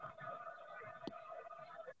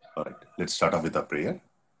All right, let's start off with a prayer.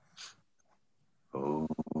 Om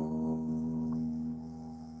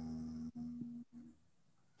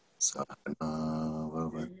Sahana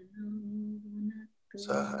Bhavatu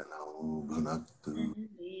Sahanau Bhunaktu Saha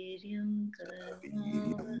Veeryam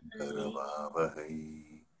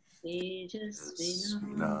Karavavahai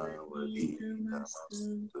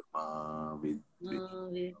Tejasvinavadhitamastu Ma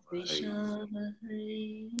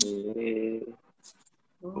Vidvijavahai.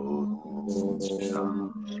 Om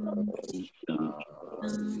Shanti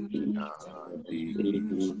Shanti Shanti.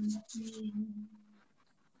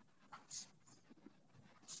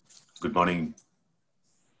 Good morning.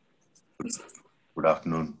 Good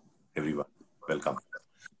afternoon, everyone. Welcome.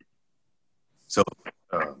 So,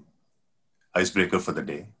 icebreaker for the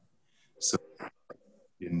day. So,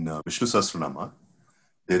 in Vishnu Sahasranama,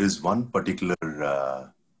 there is one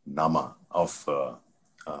particular nama of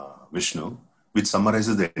Vishnu which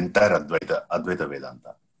summarizes the entire Advaita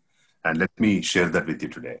Vedanta. And let me share that with you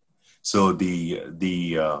today. So the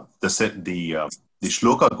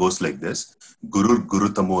shloka goes like this: Gurur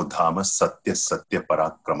Gurutamo Dhama Satya Satya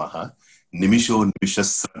Parakramaha Nimisho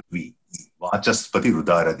Nimishas Sragvi Vachaspati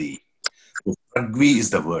Rudaradi. So Sragvi is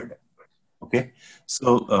the word. Okay,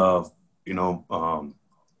 so the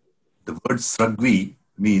word Sragvi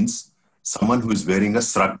means someone who is wearing a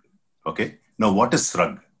srag. Okay, now what is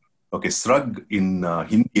srag? Okay, srag in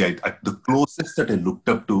Hindi, the closest that I looked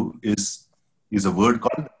up to is a word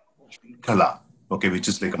called shrinkala, okay, which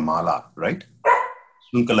is like a mala, right?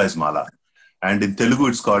 Shrinkala is mala. And in Telugu,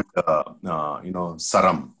 it's called,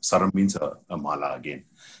 saram. Saram means a mala again.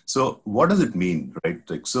 So what does it mean, right?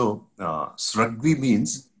 Like, so sragvi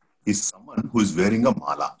means is someone who is wearing a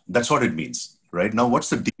mala. That's what it means, right? Now, what's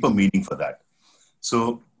the deeper meaning for that?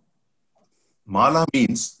 So mala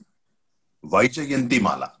means Vaijayanti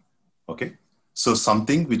mala. Okay, so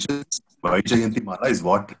something which is Vaijayanti mala is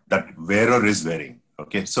what that wearer is wearing.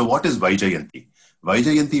 Okay, so what is Vaijayanti?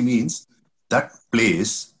 Vaijayanti means that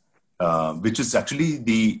place which is actually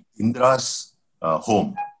the Indra's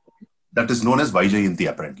home. That is known as Vaijayanti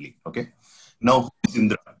apparently. Okay, now who is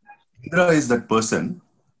Indra? Indra is that person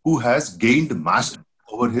who has gained mastery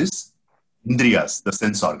over his Indriyas, the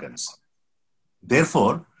sense organs.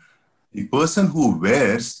 Therefore, the person who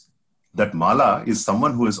wears that mala is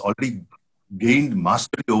someone who has already gained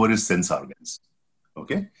mastery over his sense organs.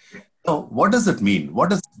 Okay. Now, what does that mean? What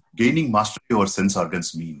does gaining mastery over sense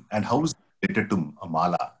organs mean? And how is it related to a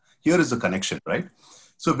mala? Here is the connection, right?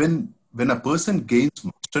 So when a person gains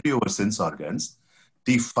mastery over sense organs,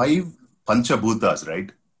 the five panchabhutas,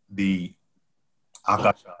 right? The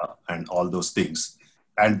akasha and all those things,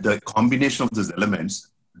 and the combination of these elements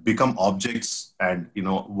become objects, and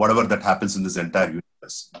whatever that happens in this entire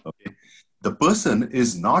universe. Okay, the person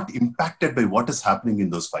is not impacted by what is happening in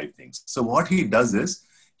those five things. So what he does is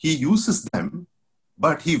he uses them,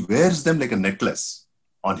 but he wears them like a necklace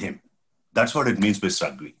on him. That's what it means by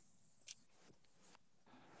Sragvi.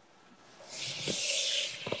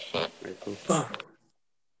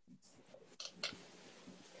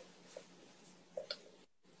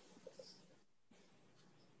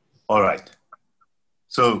 All right.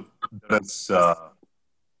 So that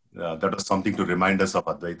was something to remind us of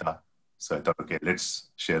Advaita. So I thought, okay, let's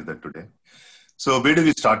share that today. So where do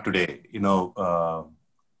we start today?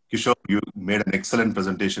 Kishore, you made an excellent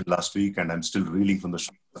presentation last week, and I'm still reeling from the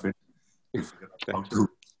shock of it. To figure out how to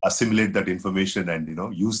assimilate that information and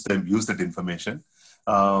use that information.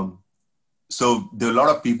 So there are a lot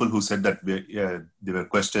of people who said that there were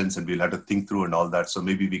questions and we'll have to think through and all that. So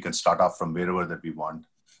maybe we can start off from wherever that we want.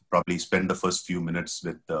 Probably spend the first few minutes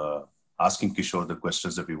with asking Kishore the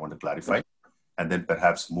questions that we want to clarify, and then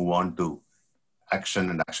perhaps move on to action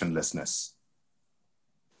and actionlessness.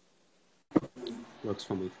 Works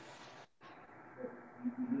for me.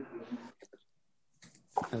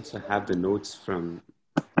 I also have the notes from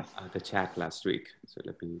the chat last week. So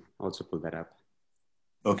let me also pull that up.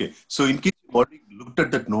 Okay. So in case you've already looked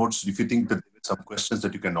at the notes, if you think that there are some questions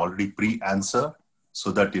that you can already pre-answer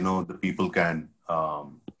so that, the people can,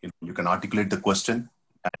 you can articulate the question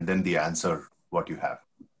and then the answer what you have.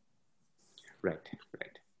 Right.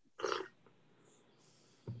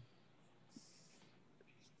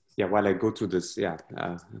 Yeah, while I go through this,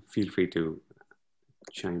 feel free to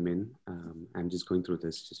chime in. I'm just going through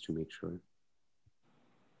this just to make sure.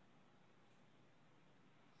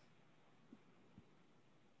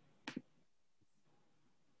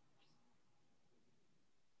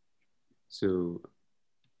 So,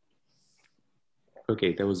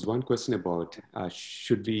 okay, there was one question about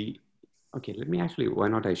should we, okay, let me actually, why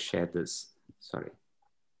not I share this? Sorry.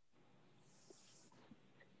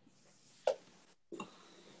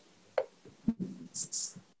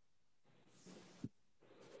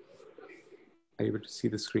 Are you able to see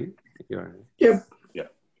the screen? Yep. Yeah.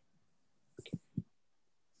 Okay.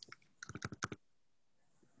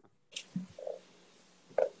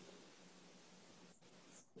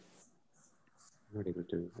 I'm not able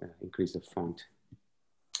to increase the font.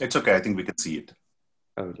 It's okay. I think we can see it.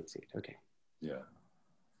 Oh, we can see it. Okay. Yeah.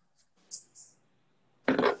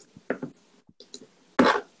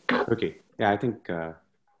 Okay. Yeah, I think there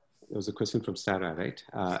was a question from Sarah, right?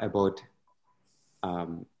 About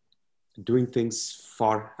doing things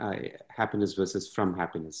for happiness versus from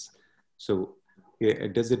happiness. So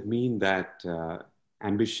does it mean that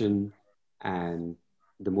ambition and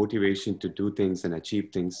the motivation to do things and achieve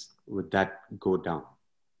things, would that go down,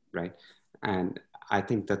 right? And I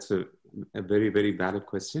think that's a very, very valid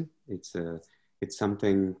question. It's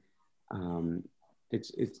something,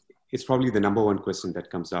 it's probably the number one question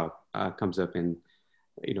that comes up in,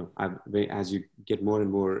 you know, as you get more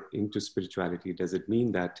and more into spirituality, does it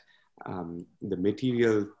mean that the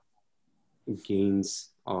material gains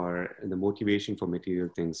or the motivation for material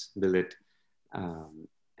things, will it,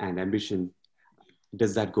 and ambition,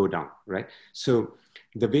 does that go down, right? So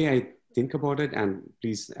the way I think about it, and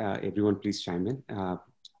please, everyone, please chime in,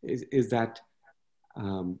 is that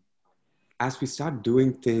as we start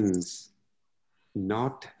doing things,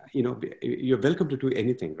 not, you know, you're welcome to do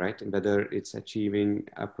anything, right? And whether it's achieving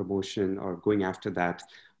a promotion or going after that,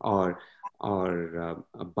 or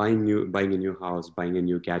buying a new house, buying a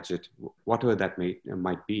new gadget, whatever that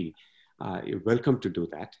might be, you're welcome to do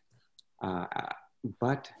that.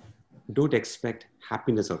 But don't expect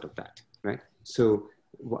happiness out of that, right? So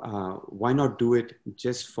why not do it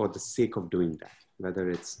just for the sake of doing that? Whether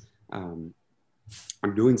it's I'm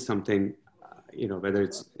doing something, you know,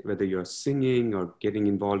 whether you're singing or getting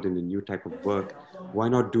involved in a new type of work, why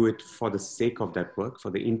not do it for the sake of that work, for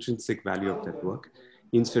the intrinsic value of that work,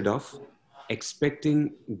 instead of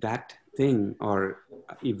expecting that thing or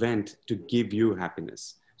event to give you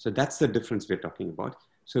happiness? So that's the difference we're talking about.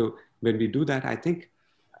 So when we do that, I think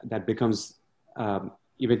that becomes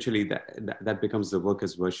eventually that becomes the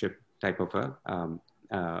workers' worship type of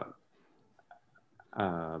a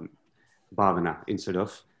bhavana, instead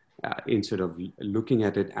of looking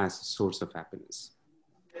at it as a source of happiness.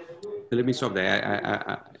 So let me stop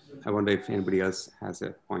there. I wonder if anybody else has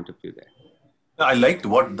a point of view there. I liked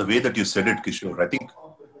the way that you said it, Kishore. I think,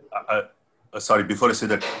 sorry, before I say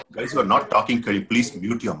that, guys who are not talking, can you please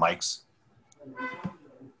mute your mics?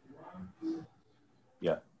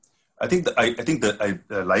 Yeah. I think I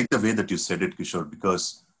like the way that you said it, Kishore,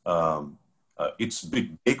 because it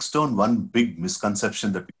breaks down one big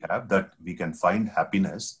misconception that we have, that we can find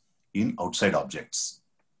happiness in outside objects.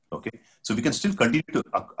 Okay, so we can still continue to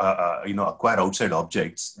acquire outside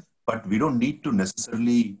objects, but we don't need to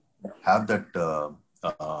necessarily have that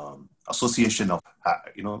association of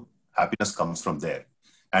happiness comes from there.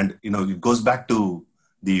 And it goes back to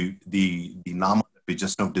the nama that we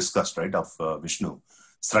just now discussed, right, of Vishnu,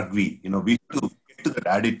 Sragvi. We have to get to that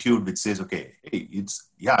attitude which says, okay, hey,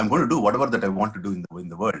 I'm going to do whatever that I want to do in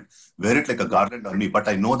the world. Wear it like a garland on me, but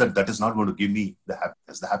I know that is not going to give me the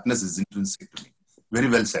happiness. The happiness is intrinsic to me. Very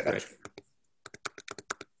well said. Right.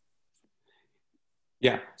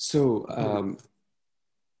 Yeah. So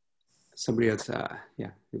somebody else,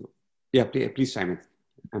 yeah. Please chime in.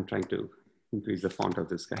 I'm trying to increase the font of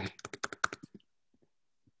this guy.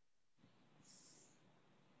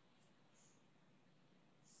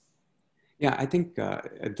 Yeah, I think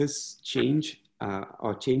this change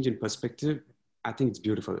or change in perspective, I think it's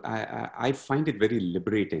beautiful. I find it very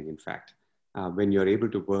liberating, in fact, when you're able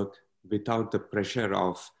to work without the pressure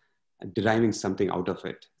of deriving something out of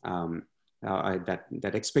it.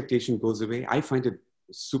 That expectation goes away. I find it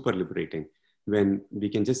super liberating when we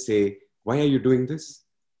can just say, why are you doing this?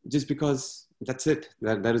 Just because that's it.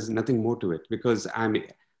 There is nothing more to it, because I'm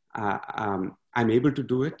able to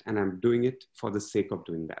do it, and I'm doing it for the sake of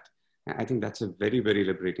doing that. I think that's a very, very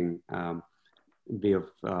liberating way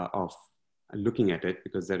of looking at it,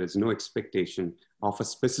 because there is no expectation of a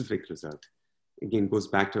specific result. Again, goes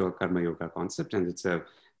back to our karma yoga concept, and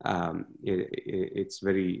it's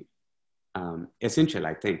very essential,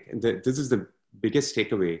 I think. This is the biggest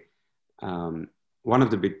takeaway, one of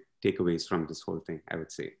the big takeaways from this whole thing, I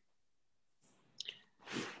would say.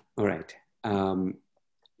 All right.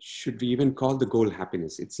 Should we even call the goal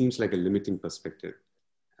happiness? It seems like a limiting perspective.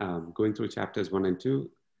 Going through chapters 1 and 2,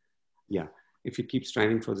 yeah, if you keep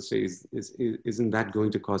striving for the state, isn't that going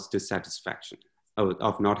to cause dissatisfaction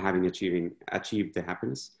of not having achieved the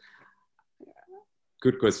happiness?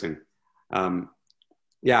 Good question.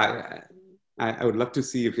 Yeah, I would love to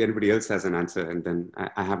see if anybody else has an answer, and then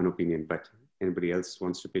I have an opinion, but anybody else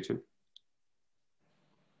wants to pitch in?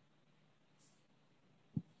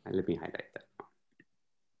 And let me highlight that.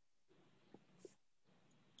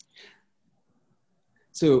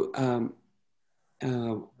 So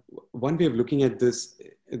one way of looking at this,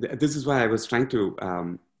 this is why I was trying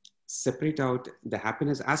to separate out the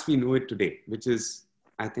happiness as we know it today, which is,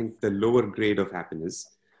 I think, the lower grade of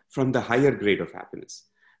happiness from the higher grade of happiness.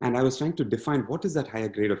 And I was trying to define what is that higher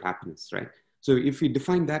grade of happiness, right? So if we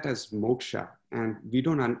define that as moksha, and we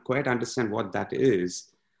don't quite understand what that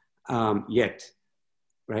is yet,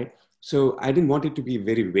 right? So I didn't want it to be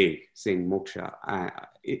very vague, saying moksha,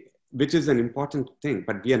 which is an important thing,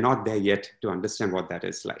 but we are not there yet to understand what that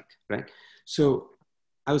is like, right? So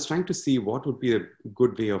I was trying to see what would be a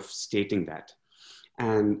good way of stating that.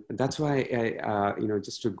 And that's why,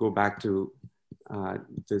 just to go back to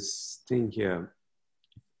this thing here,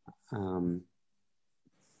 let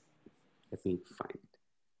me find it.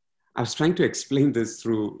 I was trying to explain this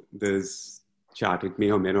through this chart. It may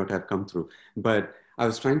or may not have come through, but I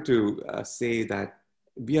was trying to say that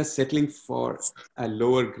we are settling for a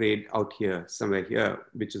lower grade out here, somewhere here,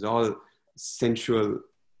 which is all sensual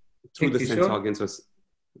through the sense organs.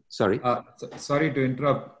 Sorry? Sorry to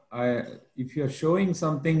interrupt. If you're showing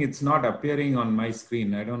something, it's not appearing on my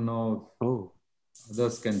screen. I don't know if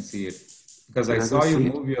others can see it. Because I saw you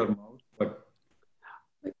move your mouse, but...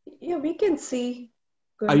 Yeah, we can see.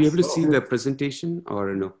 Are you able to see the presentation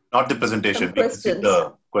or no? Not the presentation. We can see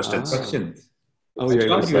the questions. Questions. Oh, I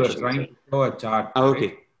thought you were trying to show a chart. Oh,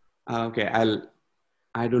 okay. Right? Okay.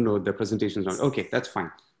 I don't know. The presentation's not. Okay, that's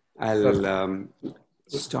fine. I'll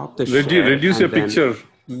stop the share. Reduce your picture.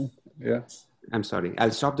 Yeah. I'm sorry.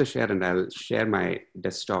 I'll stop the share and I'll share my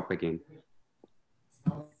desktop again.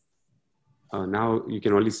 Now you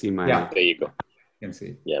can only see my... Yeah, there you go. You can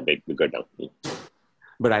see. Yeah, big, good now.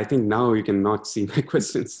 But I think now you cannot see my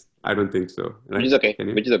questions. I don't think so. Right? Which is okay.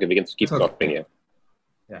 Which is okay. We can keep talking here.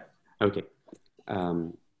 Yeah. Okay.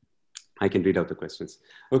 I can read out the questions.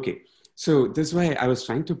 Okay. So this is why I was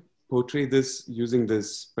trying to portray this using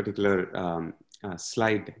this particular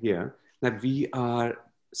slide here, that we are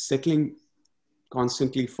settling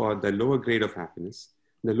constantly for the lower grade of happiness.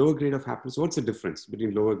 The lower grade of happiness, what's the difference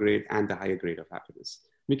between lower grade and the higher grade of happiness?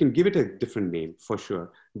 We can give it a different name for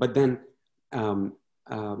sure, but then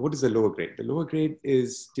what is the lower grade? The lower grade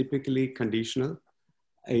is typically conditional.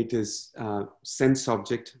 It is sense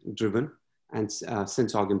object driven and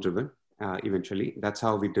sense organ driven eventually. That's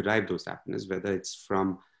how we derive those happiness, whether it's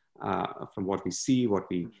from what we see, what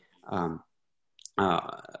we, from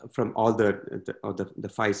all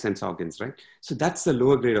the five sense organs, right? So that's the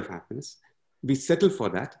lower grade of happiness. We settle for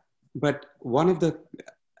that. But one of the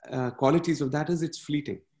qualities of that is it's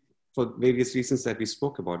fleeting for various reasons that we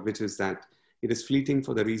spoke about, which is that it is fleeting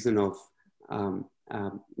for the reason of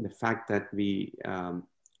the fact that we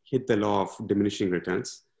hit the law of diminishing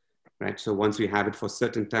returns, right? So once we have it for a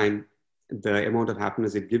certain time, the amount of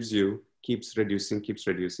happiness it gives you keeps reducing.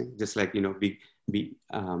 Just like, when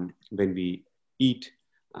we eat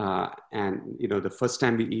and, the first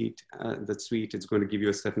time we eat the sweet, it's going to give you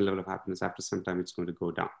a certain level of happiness. After some time, it's going to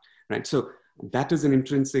go down, right? So that is an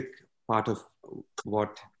intrinsic part of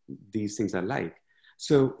what these things are like.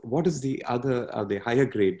 So what does the higher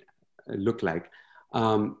grade look like?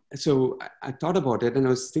 So I thought about it and I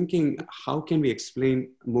was thinking, how can we explain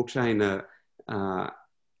moksha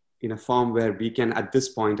in a form where we can at this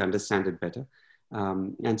point understand it better?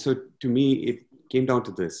 And so to me, it came down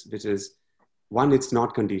to this, which is one, it's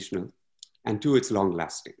not conditional, and two, it's long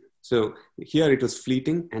lasting. So here it was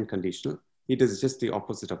fleeting and conditional. It is just the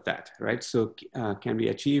opposite of that, right? So can we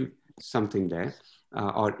achieve something there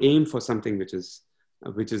or aim for something which is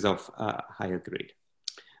of higher grade,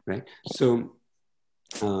 right? So,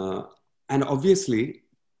 and obviously,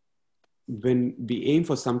 when we aim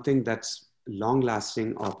for something that's long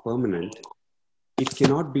lasting or permanent, it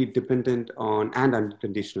cannot be dependent on and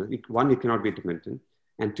unconditional. One, it cannot be dependent.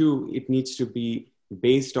 And two, it needs to be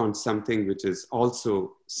based on something which is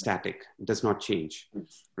also static, does not change,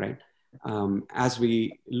 right? As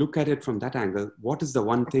we look at it from that angle, what is the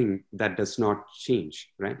one thing that does not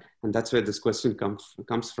change, right? And that's where this question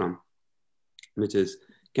comes from, which is,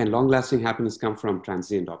 can long-lasting happiness come from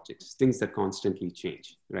transient objects, things that constantly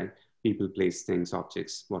change, right? People, place, things,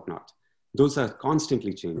 objects, whatnot. Those are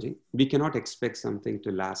constantly changing. We cannot expect something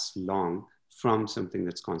to last long from something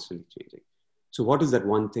that's constantly changing. So what is that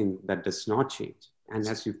one thing that does not change? And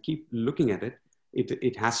as you keep looking at it,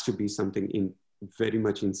 it has to be something very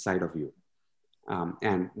much inside of you.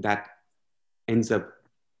 And that ends up,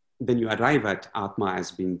 then you arrive at Atma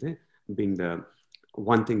as being the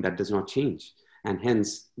one thing that does not change. And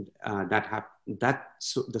hence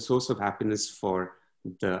the source of happiness for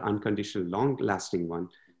the unconditional long lasting one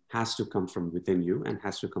has to come from within you and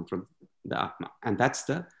has to come from the Atma. And that's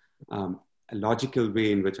the logical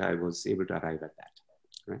way in which I was able to arrive at that.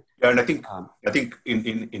 Right? Yeah, and I think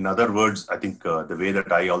in other words, I think the way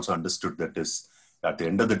that I also understood that is, at the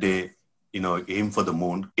end of the day, aim for the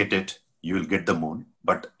moon, get it, you will get the moon.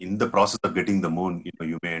 But in the process of getting the moon,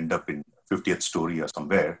 you may end up in 50th story or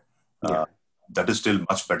somewhere. That is still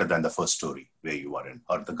much better than the first story where you are in,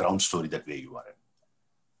 or the ground story that way you are in.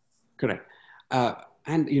 Correct.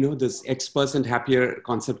 And this X% happier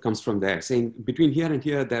concept comes from there, saying between here and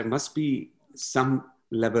here, there must be some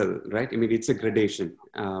level, right? I mean, it's a gradation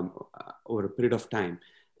over a period of time.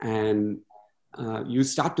 And you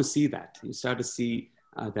start to see that. You start to see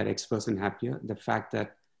that X% happier, the fact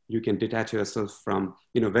that you can detach yourself from,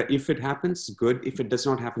 if it happens, good. If it does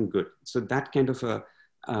not happen, good. So that kind of a,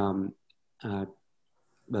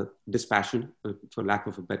 dispassion, for lack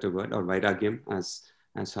of a better word, or vairagyam,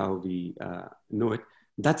 as how we know it,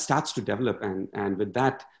 that starts to develop. And with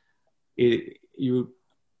that, it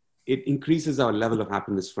increases our level of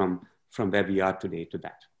happiness from where we are today to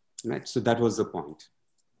that, right? So that was the point.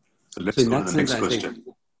 So let's go to the next question.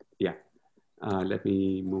 Let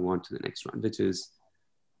me move on to the next one, which is,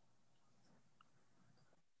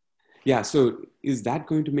 so is that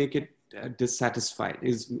going to make it dissatisfied?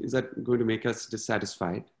 Is that going to make us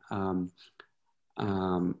dissatisfied?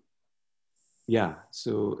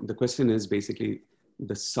 So the question is basically,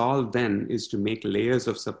 the solve then is to make layers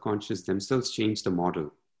of subconscious themselves change the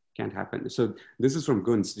model. Can't happen. So this is from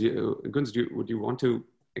Gunz. Gunz, would you want to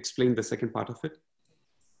explain the second part of it?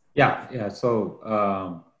 Yeah.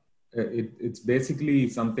 So it's basically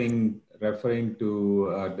something referring to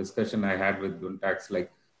a discussion I had with Guntax.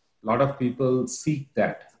 Like, a lot of people seek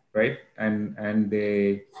that, right? And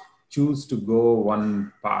they choose to go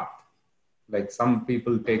one path. Like, some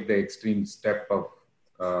people take the extreme step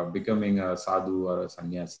of becoming a sadhu or a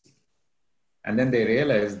sannyasi. And then they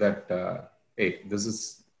realize that, hey,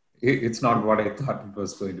 it's not what I thought it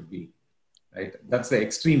was going to be, right? That's the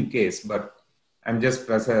extreme case. But I'm just,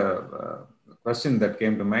 as a question that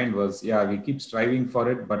came to mind was, we keep striving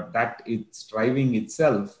for it, but striving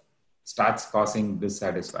itself starts causing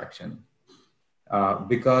dissatisfaction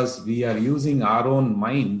because we are using our own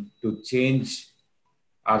mind to change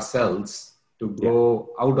ourselves to go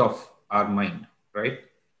out of our mind, right?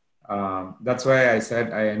 That's why I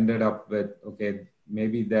said I ended up with, okay,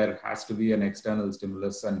 maybe there has to be an external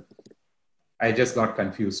stimulus, and I just got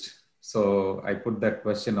confused. So I put that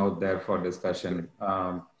question out there for discussion.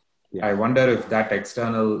 I wonder if that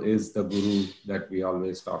external is the guru that we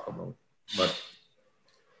always talk about, but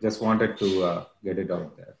just wanted to get it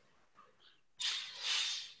out there.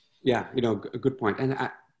 Yeah, good point. And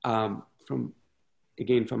from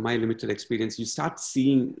my limited experience, you start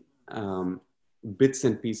seeing bits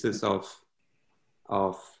and pieces of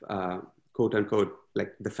quote unquote,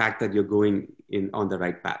 like the fact that you're going on the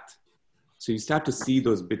right path. So you start to see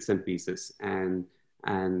those bits and pieces and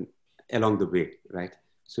along the way, right?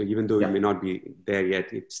 So even though you may not be there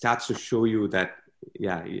yet, it starts to show you that,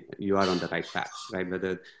 you are on the right path, right?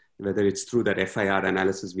 Whether it's through that FIR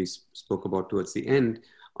analysis we spoke about towards the end,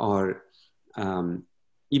 or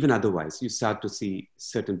even otherwise, you start to see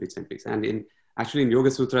certain bits and pieces. And actually in Yoga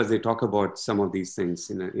Sutras, they talk about some of these things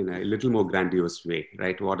in a little more grandiose way,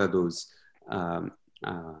 right? What are those?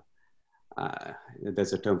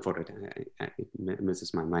 There's a term for it. It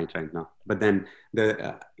misses my mind right now. But then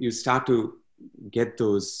you start to get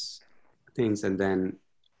those things, and then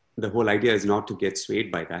the whole idea is not to get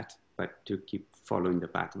swayed by that, but to keep following the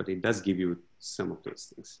path. But it does give you some of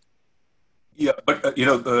those things. Yeah, but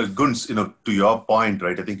Gunz, to your point,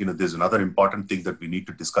 right? I think there's another important thing that we need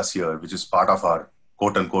to discuss here, which is part of our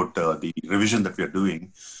quote unquote the revision that we are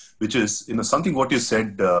doing, which is something what you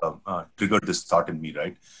said triggered this thought in me,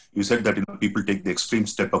 right? You said that people take the extreme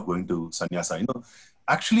step of going to sannyasa.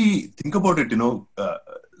 Actually think about it.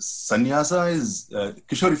 Sannyasa is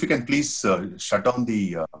Kishore. If you can please shut down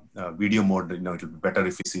the video mode. It'll be better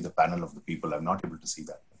if you see the panel of the people. I'm not able to see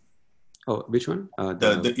that. Oh, which one?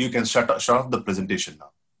 You can shut off the presentation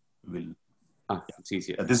now. It's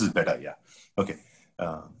easier. This is better. Yeah. Okay.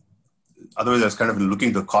 Otherwise, I was kind of looking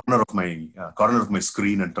at the corner of my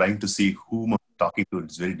screen and trying to see whom I'm talking to.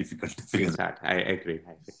 It's very difficult to figure out. I agree.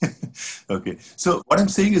 Okay. So what I'm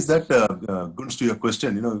saying is that, Gunz, to your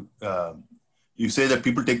question, you say that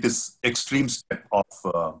people take this extreme step of,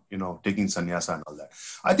 taking sannyasa and all that.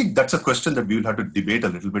 I think that's a question that we will have to debate a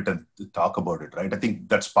little bit and talk about it, right? I think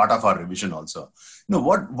that's part of our revision also.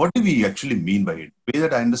 What do we actually mean by it? The way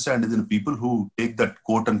that I understand is, people who take that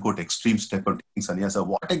quote unquote extreme step of taking sannyasa,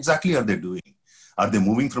 what exactly are they doing? Are they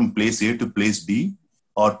moving from place A to place B,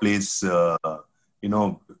 or place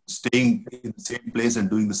staying in the same place and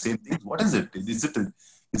doing the same things? What is it?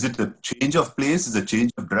 Is it a change of place? Is it a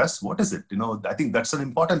change of dress? What is it? I think that's an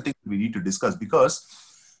important thing we need to discuss, because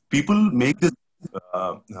people make this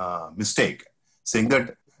mistake saying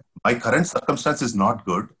that my current circumstance is not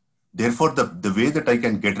good. Therefore, the way that I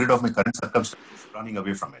can get rid of my current circumstance is running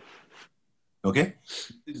away from it. Okay?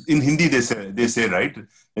 In Hindi, they say right,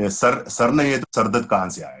 sar nahi hai to sardad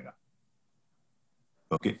kahan se aayega?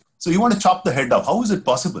 Okay. So you want to chop the head off. How is it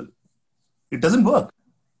possible? It doesn't work.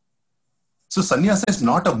 So sannyasa is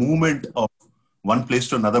not a movement of one place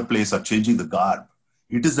to another place or changing the garb.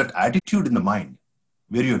 It is that attitude in the mind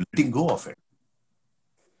where you're letting go of it.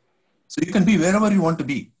 So you can be wherever you want to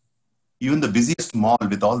be, even the busiest mall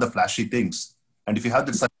with all the flashy things. And if you have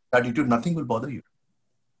that attitude, nothing will bother you.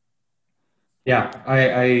 Yeah,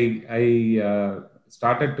 I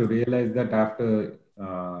started to realize that after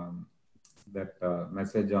that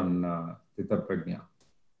message on Stita Prajna,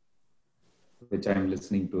 which I'm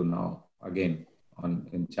listening to now again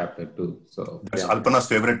in chapter 2. So that's Alpana's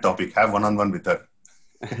favorite topic. Have one-on-one with her.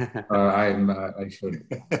 I should.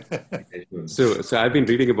 So I've been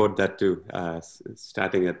reading about that too,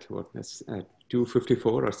 starting at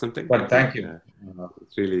 254 or something. But thank you.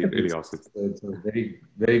 It's really awesome. It's a very,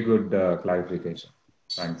 very good clarification.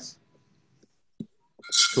 Thanks.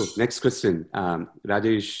 Cool. Next question,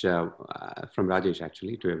 Rajesh, from Rajesh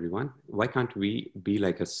actually, to everyone. Why can't we be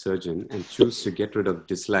like a surgeon and choose to get rid of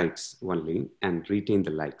dislikes only and retain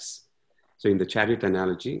the likes? So in the chariot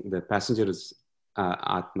analogy, the passenger is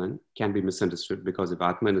Atman, can be misunderstood, because if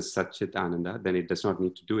Atman is Satchit Ananda, then it does not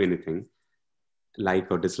need to do anything,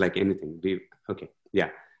 like or dislike anything. Okay, yeah.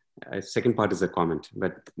 Second part is a comment,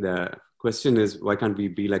 but the question is, why can't we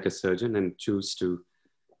be like a surgeon and choose to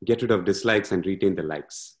get rid of dislikes and retain the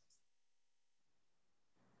likes?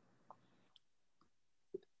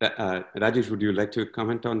 Rajesh, would you like to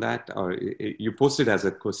comment on that? Or you posted as a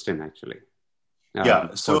question actually. Yeah,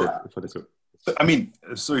 for the group. I mean,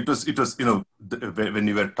 so it was, when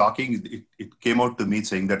you were talking, it came out to me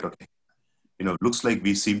saying that, okay, looks like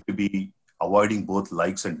we seem to be avoiding both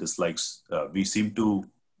likes and dislikes. We seem to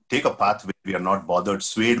take a path where we are not bothered,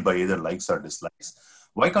 swayed by either likes or dislikes.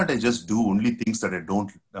 Why can't I just do only things that I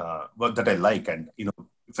don't, that I like? And,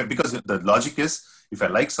 because the logic is, if I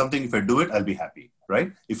like something, if I do it, I'll be happy,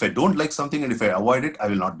 right? If I don't like something and if I avoid it, I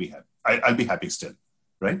will not be happy. I'll be happy still,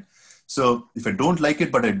 right? So if I don't like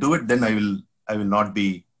it, but I do it, then I will not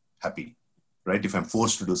be happy, right? If I'm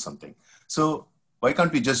forced to do something. So why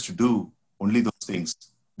can't we just do only those things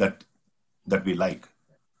that we like,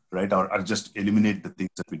 right? Or just eliminate the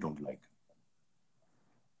things that we don't like?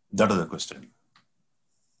 That is the question.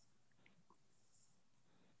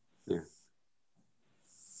 Yeah.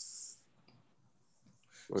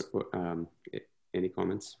 Any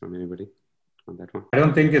comments from anybody on that one? I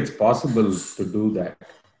don't think it's possible to do that.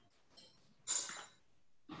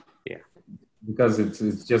 Yeah. Because it's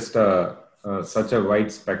just such a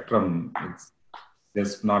wide spectrum. It's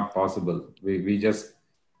just not possible. We just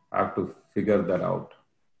have to figure that out.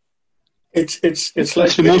 It's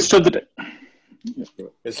like most of the time.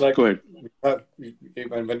 It's like, go ahead.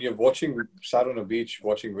 When you're sat on a beach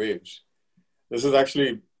watching waves, this is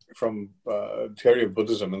actually from theory of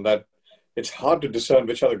Buddhism, and that it's hard to discern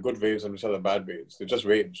which are the good waves and which are the bad waves. They're just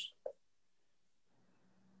waves.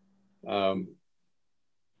 So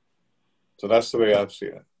that's the way I see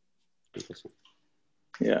it.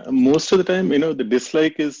 Yeah, most of the time, the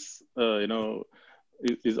dislike is,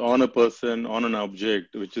 is on a person, on an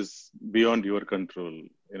object, which is beyond your control.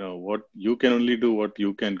 What you can only do what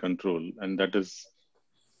you can control, and that is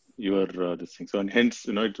your this thing. So, and hence,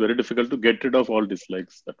 it's very difficult to get rid of all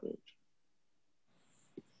dislikes that way.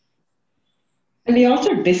 And we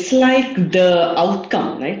also dislike the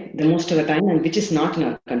outcome, right? The most of the time, and which is not in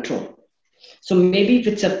our control. So maybe if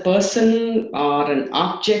it's a person or an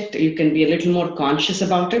object, you can be a little more conscious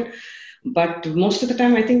about it. But most of the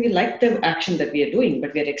time, I think we like the action that we are doing,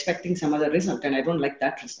 but we are expecting some other result, and I don't like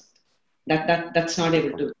that result. That's not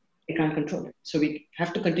able to. We can't control it, so we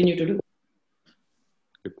have to continue to do.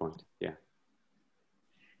 Good point. Yeah.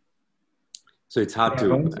 So it's hard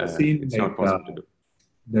to. It's not possible to do.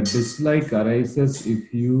 The dislike arises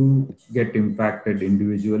if you get impacted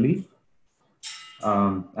individually.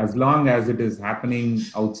 As long as it is happening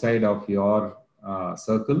outside of your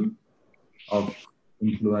circle of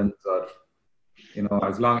influence, or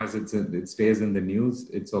as long as it stays in the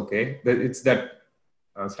news, it's okay. It's that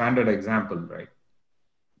standard example, right?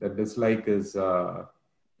 The dislike is, I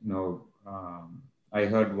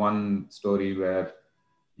heard one story where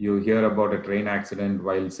you hear about a train accident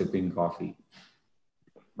while sipping coffee,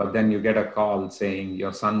 but then you get a call saying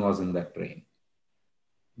your son was in that train.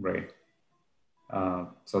 right?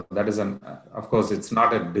 So that is of course, it's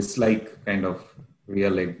not a dislike kind of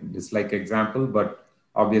real dislike example, but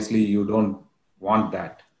obviously you don't want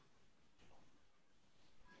that.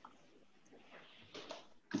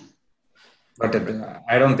 But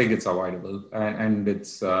I don't think it's avoidable, and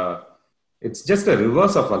it's just a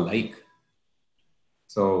reverse of a like.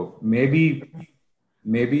 So maybe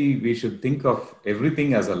we should think of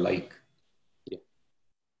everything as a like.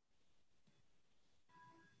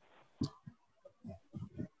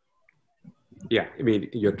 Yeah, I mean,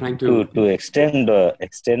 you're trying to extend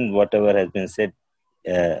whatever has been said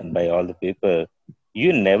by all the people.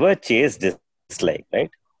 You never chase dislike,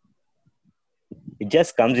 right? It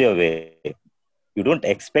just comes your way. You don't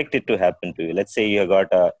expect it to happen to you. Let's say you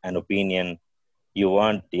got an opinion, you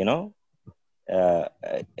want,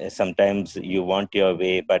 sometimes you want your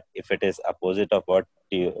way, but if it is opposite of what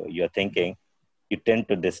you're thinking, you tend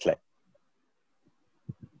to dislike.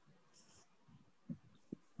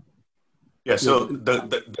 Yeah, so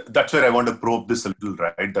that's where I want to probe this a little,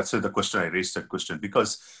 right? That's why the question I raised that question,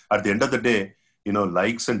 because at the end of the day,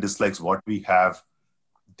 likes and dislikes, what we have,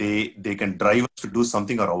 they can drive us to do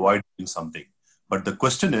something or avoid doing something. But the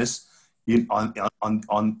question is, on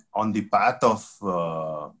the path of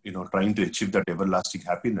trying to achieve that everlasting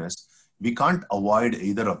happiness, we can't avoid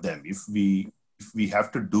either of them. If we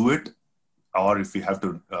have to do it, or if we have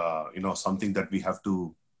to something that we have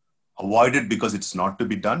to avoid it because it's not to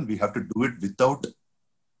be done, we have to do it without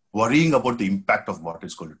worrying about the impact of what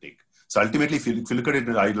it's going to take. So ultimately, if you look at it,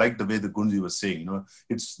 I like the way the Gunji was saying,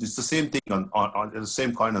 it's the same thing on the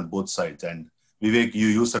same coin on both sides. And Vivek, you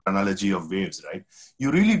use that analogy of waves, right?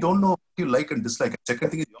 You really don't know what you like and dislike. Second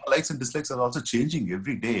thing is, your likes and dislikes are also changing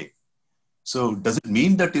every day. So does it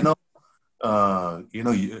mean that that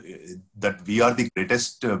we are the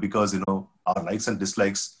greatest because our likes and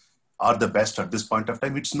dislikes are the best at this point of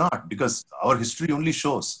time? It's not, because our history only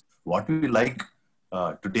shows what we like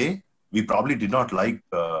today, we probably did not like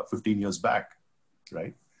 15 years back,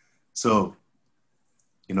 right? So,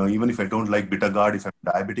 even if I don't like bitter gourd, if I'm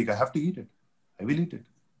diabetic, I have to eat it. I will eat it.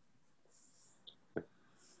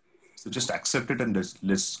 So just accept it and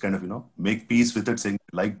let's kind of, make peace with it, saying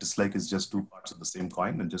like, dislike is just two parts of the same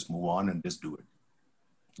coin, and just move on and just do it.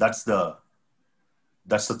 That's the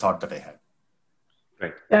thought that I had.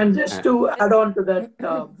 Right. And just to add on to that,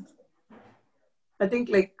 I think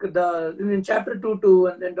in chapter 2,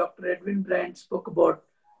 and then Dr. Edwin Bryant spoke about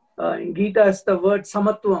in Gita is the word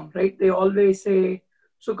samatvam, right? They always say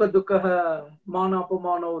sukha dukkha, mana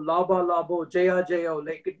apamano, labha labho, jaya jaya.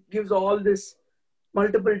 Like it gives all this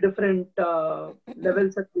multiple different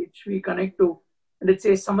levels at which we connect to. And it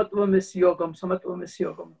says samatvam is yogam, a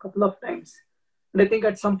couple of times. And I think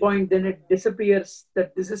at some point then it disappears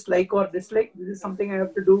that this is like or dislike. This is something I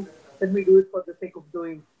have to do. Let me do it for the sake of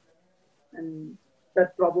doing. And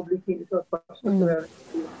that probably changes our perspective.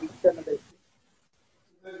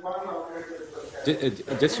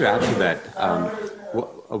 Just to add to that,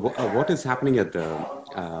 what is happening at the...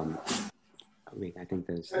 wait, I think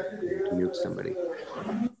there's... to mute somebody.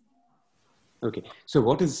 Okay, so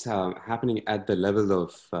what is happening at the level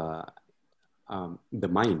of the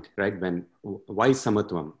mind, right? Why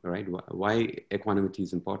samatvam, right? Why equanimity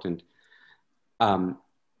is important?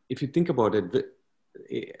 If you think about it,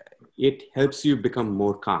 it helps you become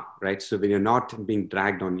more calm, right? So when you're not being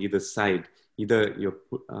dragged on either side, either you're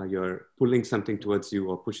pulling something towards you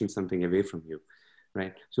or pushing something away from you,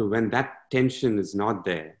 right? So when that tension is not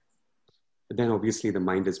there, then obviously the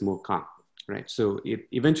mind is more calm, right? So it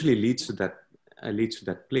eventually leads to that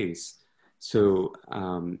place. So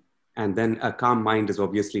and then a calm mind is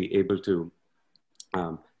obviously able to,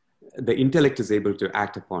 the intellect is able to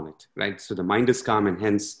act upon it, right? So the mind is calm, and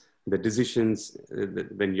hence the decisions,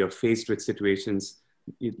 when you're faced with situations,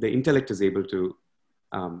 the intellect is able to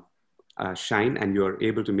shine, and you're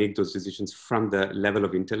able to make those decisions from the level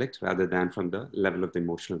of intellect rather than from the level of the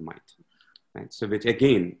emotional mind, right? So which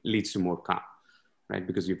again leads to more calm, right?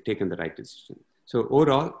 Because you've taken the right decision. So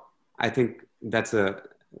overall, I think it's a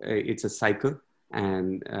cycle,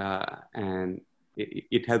 and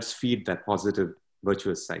it helps feed that positive,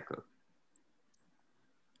 virtuous cycle.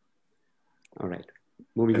 All right.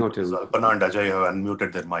 Moving on to... Alpana and Ajay have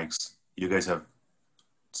unmuted their mics. You guys have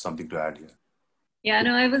something to add here. Yeah,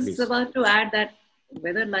 no, I was Please. about to add that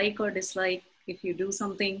whether like or dislike, if you do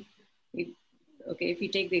something, if you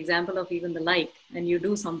take the example of even the like, and you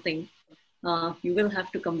do something, you will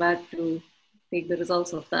have to come back to take the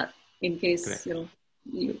results of that in case, Correct.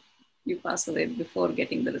 you pass away before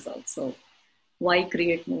getting the results. So why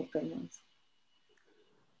create more karmas?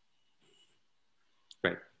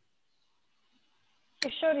 Right.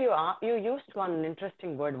 Kishore, you used one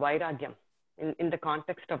interesting word, vairagyam, in the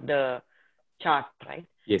context of the chart, right?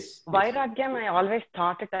 Yes. Vairagyam, I always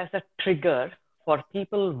thought it as a trigger for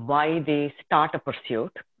people why they start a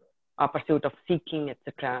pursuit of seeking,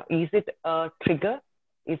 etc. Is it a trigger?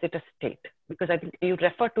 Is it a state? Because I think you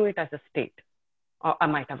refer to it as a state. Or I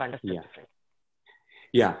might have understood differently.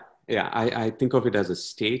 Yeah. I think of it as a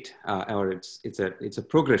state, or it's a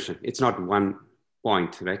progression. It's not one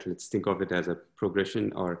point, right? Let's think of it as a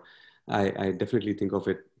progression, or I definitely think of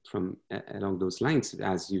it from along those lines.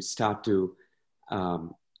 As you start to,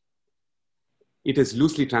 it is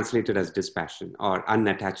loosely translated as dispassion or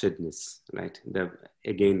unattachedness, right?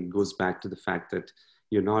 Again, goes back to the fact that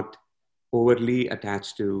you're not overly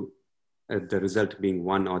attached to the result being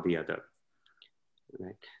one or the other,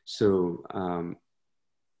 right? So,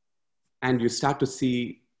 and you start to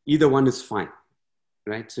see either one is fine,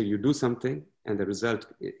 right? So you do something, and the result,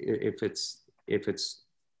 if it's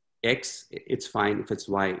X, it's fine. If it's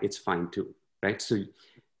Y, it's fine too, right? So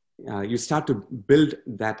you start to build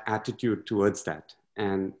that attitude towards that,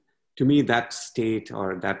 and to me, that state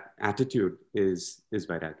or that attitude is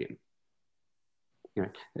vairagya.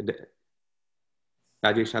 Right.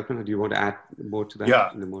 Rajesh, Alpana, do you want to add more to that?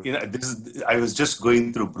 Yeah, I was just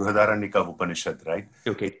going through Brihadaranyaka Upanishad, right?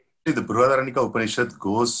 Okay. The Brihadaranyaka Upanishad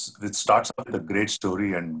it starts off with a great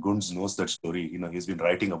story, and Gunz knows that story. He's been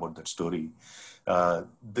writing about that story.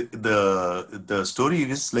 The story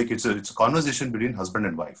is like it's a conversation between husband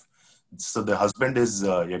and wife. So the husband is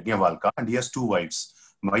Yajnavalkya, and he has two wives,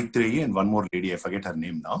 Maitreyi and one more lady, I forget her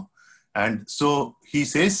name now. And so he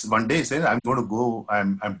says one day, I'm going to go.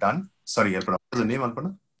 I'm done. Sorry, Alpana. What's the name,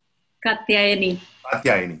 Alpana? Katyayani.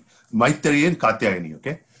 Maitreyi and Katyayani.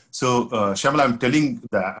 Okay. So, Shyamala, I'm telling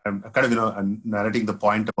that I'm kind of, I'm narrating the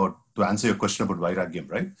point to answer your question about vairagyam,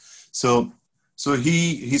 right? So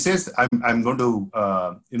he says, I'm going to,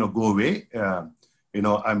 go away. I'm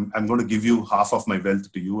going to give you half of my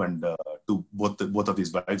wealth to you, and to both of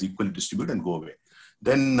these wives equally distribute and go away.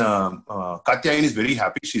 Then Katyayani is very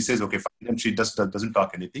happy. She says, okay, fine. And she doesn't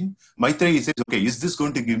talk anything. Maitreyi says, okay, is this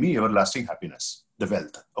going to give me everlasting happiness? The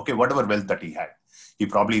wealth. Okay, whatever wealth that he had. He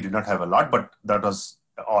probably did not have a lot, but that was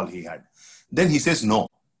all he had. Then he says no.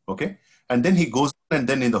 Okay. And then he goes, and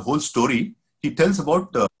then in the whole story, he tells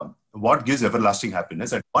about what gives everlasting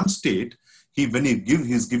happiness. At one state, he's giving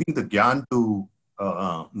the gyan to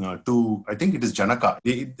I think it is Janaka.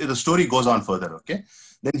 The story goes on further. Okay.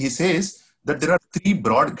 Then he says that there are three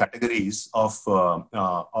broad categories of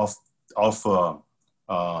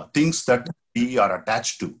things that we are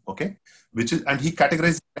attached to. Okay. And he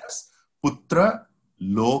categorizes it as Putra,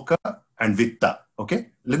 Loka, and Vitta. Okay.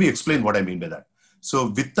 Let me explain what I mean by that. So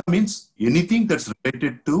Vitta means anything that's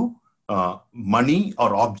related to money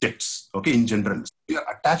or objects. Okay. In general, so we are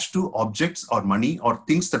attached to objects or money or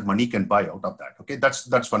things that money can buy out of that. Okay.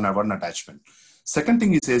 That's one attachment. Second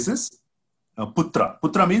thing he says is Putra.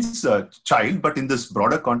 Putra means child, but in this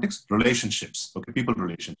broader context, relationships. Okay. People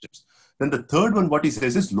relationships. Then the third one, what he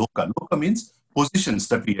says is Loka. Loka means positions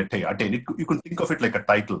that we attain. You can think of it like a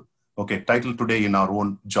title. Okay, title today in our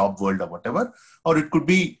own job world or whatever. Or it could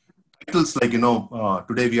be titles like,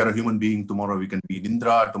 today we are a human being, tomorrow we can be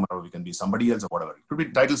Indra, tomorrow we can be somebody else or whatever. It could be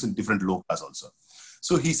titles in different lokas also.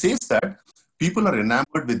 So he says that people are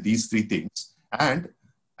enamored with these three things, and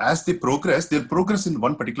as they progress, they'll progress in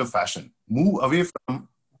one particular fashion. Move away from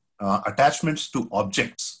attachments to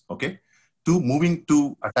objects, okay, to moving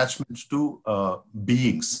to attachments to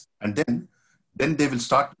beings. And then they will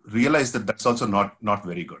start realize that that's also not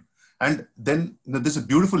very good. And then there's a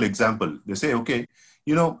beautiful example. They say, okay,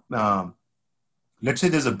 let's say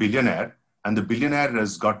there's a billionaire, and the billionaire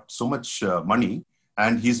has got so much money,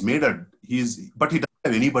 and but he doesn't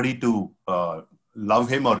have anybody to love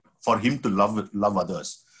him or for him to love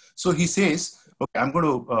others. So he says, okay, I'm going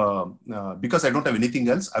to, because I don't have anything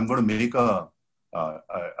else, I'm going to make a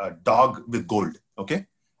dog with gold. Okay.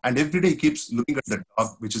 And every day he keeps looking at the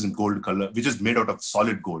dog, which is in gold color, which is made out of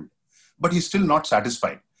solid gold, but he's still not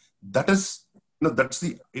satisfied. That is, that's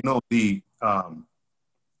the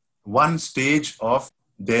one stage of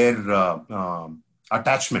their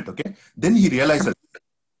attachment. Okay. Then he realizes,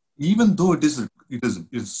 even though it is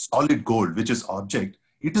solid gold, which is object,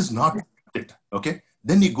 it is not it. Okay.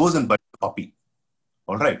 Then he goes and buys a puppy.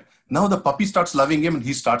 All right. Now the puppy starts loving him, and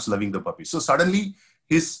he starts loving the puppy. So suddenly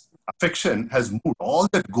his affection has moved. All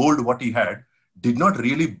that gold, what he had, did not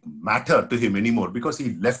really matter to him anymore because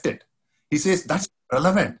he left it. He says, that's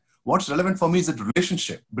relevant. What's relevant for me is the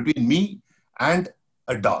relationship between me and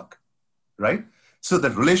a dog, right? So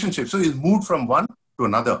the relationship, so he's moved from one to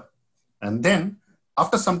another. And then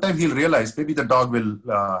after some time, he'll realize maybe the dog will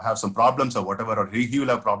have some problems or whatever, or he will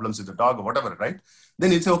have problems with the dog or whatever, right?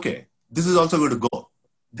 Then he'll say, okay, this is also going to go.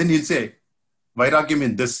 Then he'll say, Vairagyam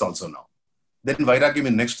in this also now. Then Vairagyam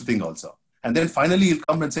in next thing also. And then finally he'll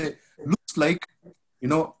come and say, looks like,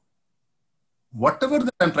 whatever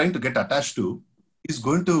that I'm trying to get attached to is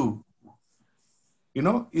going to,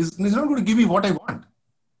 is not going to give me what I want.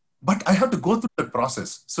 But I have to go through that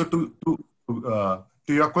process. So to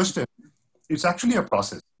your question, it's actually a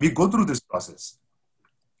process. We go through this process.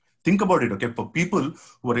 Think about it, okay? For people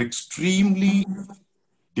who are extremely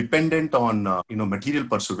dependent on, material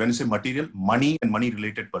pursuit. When you say material, money and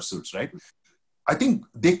money-related pursuits, right? I think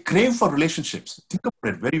they crave for relationships. Think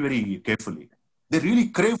about it very, very carefully. They really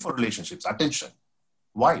crave for relationships, attention.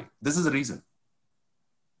 Why? This is the reason.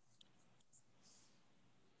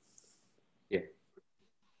 Yeah.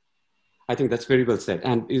 I think that's very well said.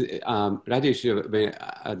 And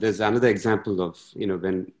Rajesh, there's another example of,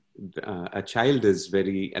 when a child is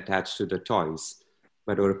very attached to the toys,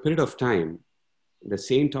 but over a period of time, the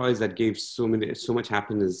same toys that gave so much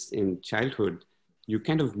happiness in childhood, you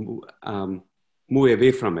kind of move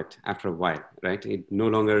away from it after a while, right? It no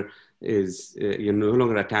longer is, you're no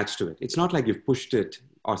longer attached to it. It's not like you've pushed it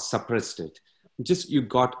or suppressed it. Just you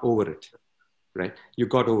got over it, right? You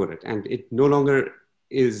got over it, and it no longer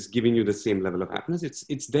is giving you the same level of happiness.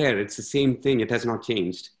 It's there. It's the same thing. It has not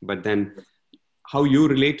changed, but then how you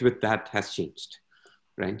relate with that has changed,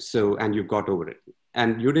 right? So, and you got over it,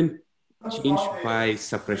 and you didn't change by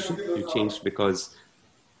suppression. You changed because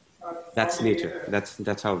that's nature.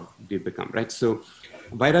 That's how we become, right? So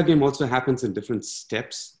Vairagyam also happens in different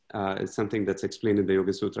steps. It's something that's explained in the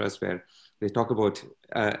Yoga Sutras, where they talk about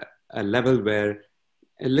a level where,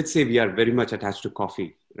 let's say we are very much attached to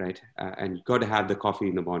coffee, right? And you got to have the coffee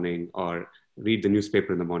in the morning or read the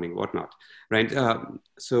newspaper in the morning, whatnot, right?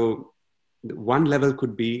 So one level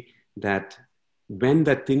could be that when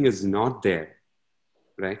that thing is not there,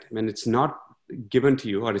 right? When it's not given to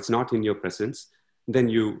you or it's not in your presence, then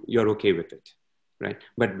you're okay with it, right?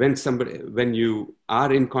 But when you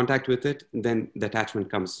are in contact with it, then the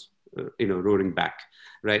attachment comes, roaring back,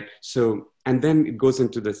 right? So, and then it goes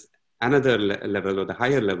into this another level or the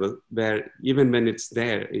higher level where even when it's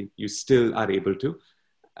there, you still are able to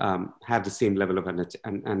have the same level of an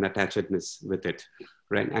attachedness with it,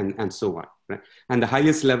 right? And so on, right? And the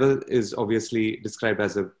highest level is obviously described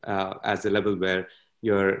as a level where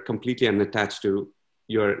you're completely unattached to,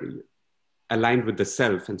 you're aligned with the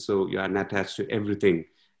self, and so you're unattached to everything,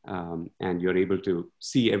 and you're able to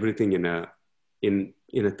see everything in a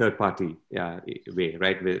third party way,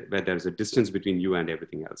 right? Where there's a distance between you and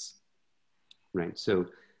everything else, right? So,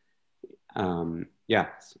 yeah,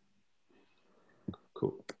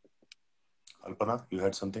 cool. Alpana, you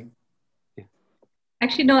had something?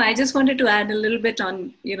 Actually, no, I just wanted to add a little bit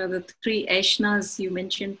on, the three Aishnas you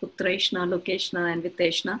mentioned, Putraishna, Lokeshna, and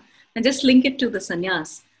Vitteshna, and just link it to the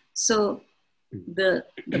sannyas. So the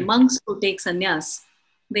monks who take sannyas,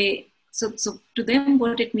 so to them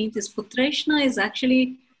what it means is Putraishna is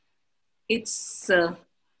actually, it's,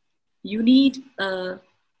 you need a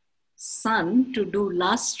son to do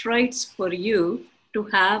last rites for you to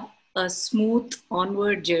have a smooth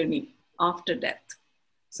onward journey after death.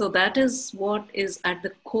 So that is what is at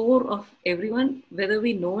the core of everyone, whether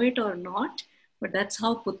we know it or not, but that's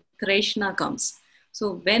how Putraishna comes.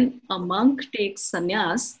 So when a monk takes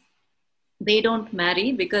sannyas, they don't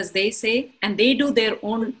marry because they say, and they do their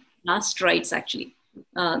own last rites actually.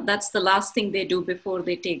 That's the last thing they do before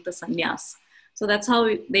they take the sannyas. So that's how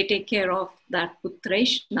they take care of that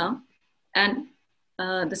Putraishna. And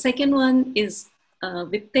the second one is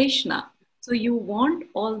Vitteshna. So you want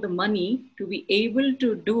all the money to be able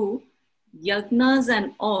to do yagnas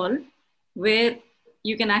and all, where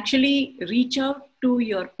you can actually reach out to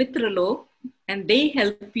your Pitralok and they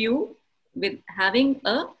help you with having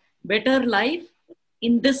a better life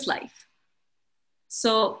in this life.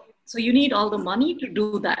 So you need all the money to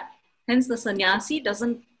do that. Hence the sannyasi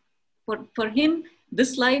doesn't, for him,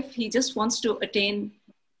 this life, he just wants to attain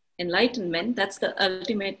enlightenment. That's the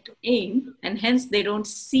ultimate aim. And hence they don't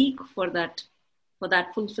seek for that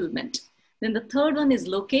fulfillment. Then the third one is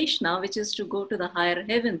Lokeshna, which is to go to the higher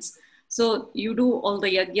heavens. So you do all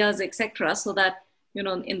the yagyas, etc., so that,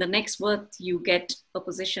 in the next birth, you get a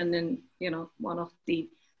position in, one of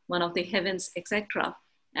the heavens, etc.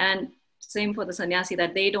 And same for the sannyasi,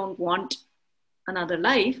 that they don't want another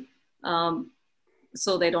life,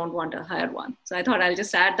 so they don't want a higher one. So I thought I'll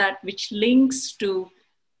just add that, which links to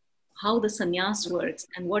how the sannyas works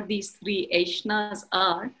and what these three Aishnas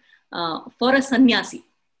are for a sannyasi,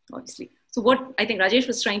 obviously. So what I think Rajesh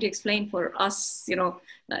was trying to explain for us,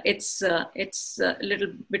 it's a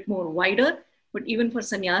little bit more wider, but even for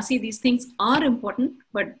sannyasi, these things are important,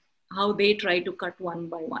 but how they try to cut one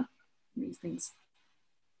by one, these things.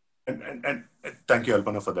 And thank you,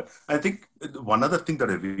 Alpana, for that. I think one other thing that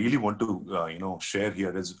I really want to, share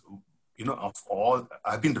here is, of all,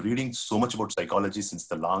 I've been reading so much about psychology since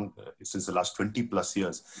the last 20 plus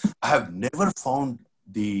years. I have never found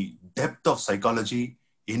the depth of psychology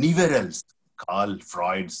anywhere else. Carl,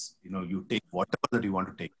 Freud's, you take whatever that you want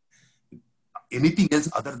to take. Anything else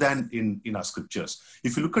other than in our scriptures.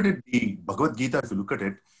 If you look at it, the Bhagavad Gita, if you look at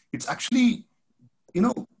it, it's actually,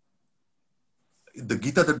 the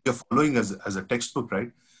Gita that we are following as a textbook,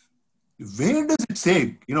 right? Where does it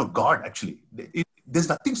say, God actually? There's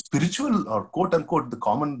nothing spiritual or quote unquote the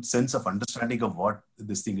common sense of understanding of what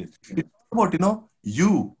this thing is. It's about,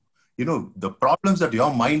 the problems that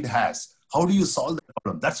your mind has. How do you solve that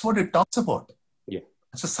problem? That's what it talks about. Yeah.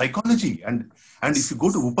 It's a psychology. And if you go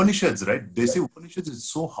to Upanishads, right, they say Upanishads is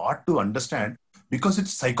so hard to understand because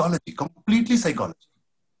it's psychology, completely psychology.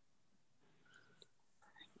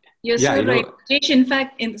 You're so right. In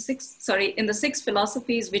fact, in the six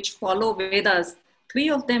philosophies which follow Vedas,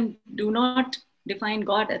 3 of them do not define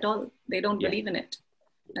God at all. They don't believe in it.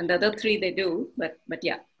 And the other 3 they do, but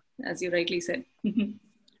yeah, as you rightly said.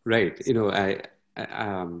 Right.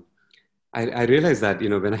 I realized that,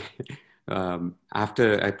 when I,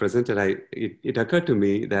 after I presented, it occurred to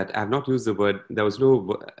me that I have not used the word,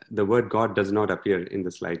 the word God does not appear in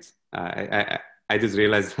the slides. I just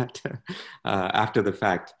realized that after the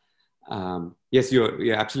fact. Yes,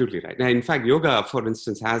 you're absolutely right. Now, in fact, yoga, for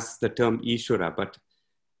instance, has the term Ishvara, but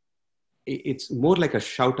it's more like a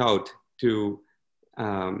shout out to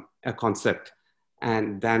a concept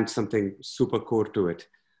and than something super core to it.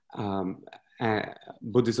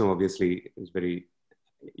 Buddhism obviously is very,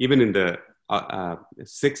 even in the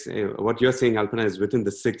 6, what you're saying, Alpana, is within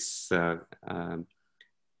the 6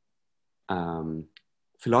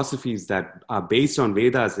 philosophies that are based on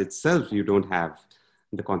Vedas itself. You don't have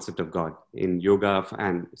the concept of God in yoga,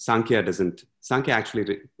 and Sankhya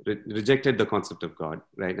actually rejected the concept of God,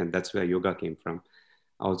 right? And that's where yoga came from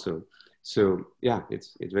also. So yeah,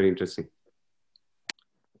 it's very interesting.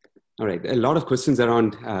 All right, a lot of questions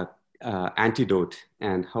around antidote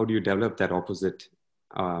and how do you develop that opposite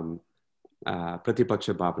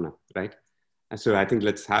Pratipaksha Bhavana, right? So I think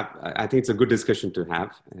I think it's a good discussion to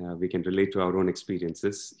have. We can relate to our own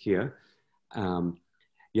experiences here.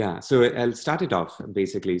 Yeah, so I'll start it off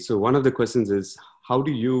basically. So one of the questions is, how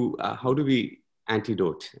do we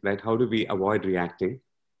antidote, right? How do we avoid reacting,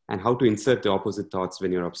 and how to insert the opposite thoughts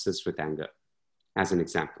when you're obsessed with anger, as an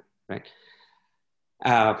example, right?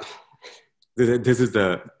 This is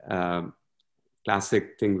the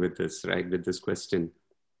classic thing with this, right? With this question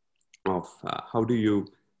of how you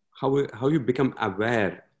become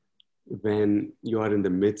aware when you are in the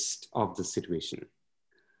midst of the situation,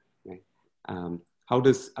 right? How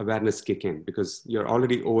does awareness kick in? Because you're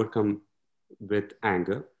already overcome with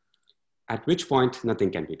anger, at which point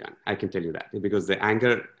nothing can be done. I can tell you that, because the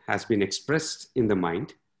anger has been expressed in the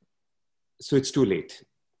mind, so it's too late.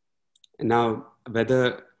 And now,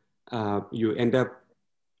 whether you end up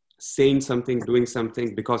saying something, doing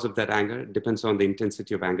something because of that anger, depends on the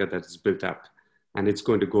intensity of anger that is built up, and it's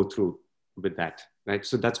going to go through with that, right?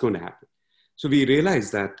 So that's going to happen. So we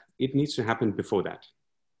realize that it needs to happen before that,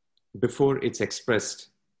 before it's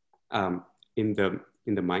expressed in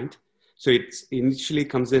the mind. So it initially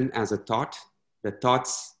comes in as a thought. The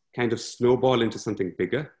thoughts kind of snowball into something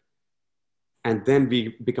bigger, and then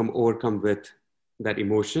we become overcome with that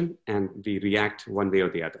emotion and we react one way or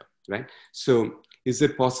the other, right? So is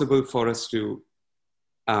it possible for us to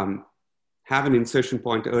have an insertion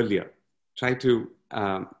point earlier, try to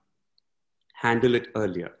handle it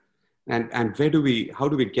earlier? And how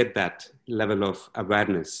do we get that level of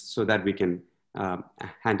awareness so that we can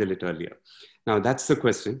handle it earlier? Now that's the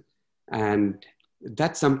question. And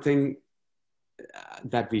that's something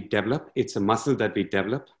that we develop. It's a muscle that we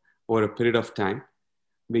develop over a period of time.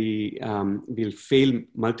 We'll fail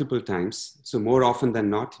multiple times. So more often than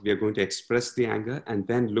not, we are going to express the anger and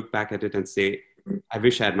then look back at it and say, I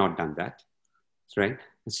wish I had not done that, right?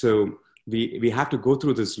 So we have to go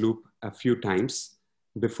through this loop a few times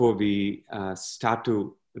before we start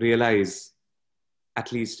to realize,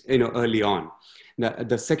 at least early on.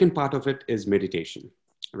 The second part of it is meditation,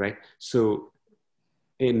 right? So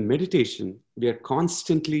in meditation, we are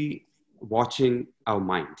constantly watching our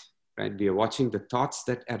mind, right? We are watching the thoughts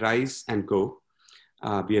that arise and go.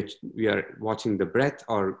 We are watching the breath,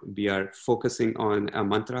 or we are focusing on a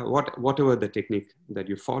mantra, whatever the technique that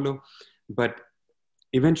you follow. But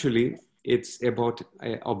eventually, it's about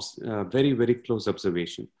very, very close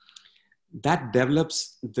observation. That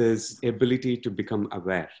develops this ability to become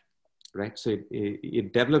aware, right? So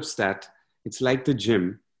it develops that. It's like the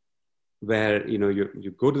gym, where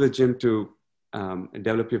you go to the gym to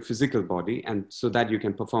develop your physical body, and so that you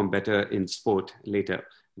can perform better in sport later,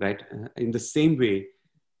 right? In the same way,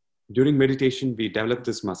 during meditation, we develop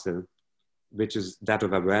this muscle, which is that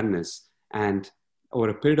of awareness. And over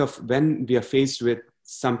a period of when we are faced with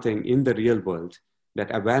something in the real world,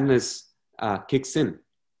 that awareness kicks in,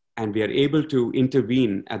 and we are able to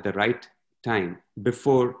intervene at the right time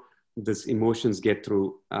before these emotions get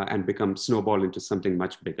through and become snowball into something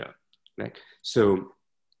much bigger, right? So,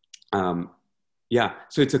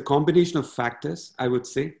 so it's a combination of factors, I would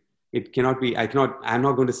say. It cannot be, I'm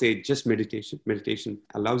not going to say just meditation. Meditation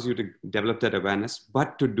allows you to develop that awareness,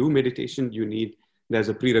 but to do meditation, there's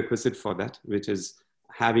a prerequisite for that, which is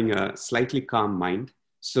having a slightly calm mind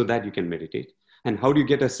so that you can meditate. And how do you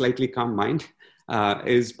get a slightly calm mind?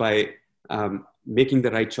 Is by making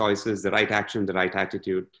the right choices, the right action, the right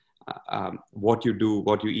attitude, what you do,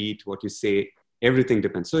 what you eat, what you say, everything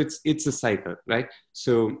depends. So it's a cycle, right?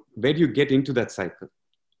 So where do you get into that cycle?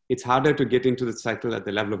 It's harder to get into the cycle at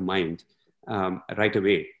the level of mind right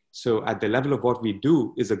away. So at the level of what we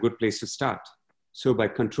do is a good place to start. So by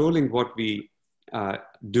controlling what we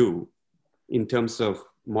do in terms of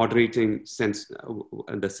moderating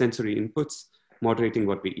the sensory inputs, moderating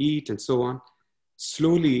what we eat and so on,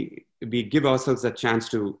 slowly we give ourselves a chance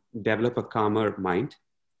to develop a calmer mind,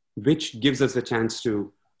 which gives us a chance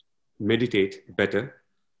to meditate better,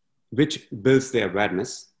 which builds the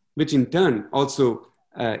awareness, which in turn also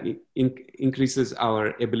increases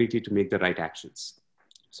our ability to make the right actions.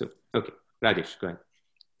 So, okay, Rajesh, go ahead.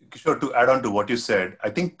 Kishore, to add on to what you said, I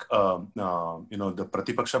think, the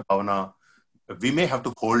Pratipaksha Bhavana, we may have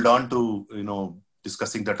to hold on to,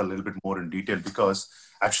 discussing that a little bit more in detail, because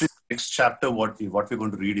actually the next chapter, what we're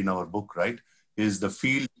going to read in our book, right, is the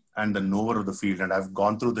field and the knower of the field. And I've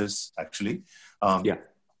gone through this actually.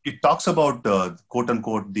 It talks about, quote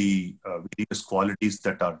unquote, the various qualities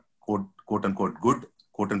that are quote unquote good,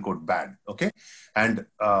 quote unquote bad. Okay. And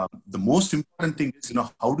the most important thing is,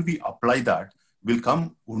 how do we apply that will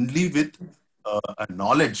come only with a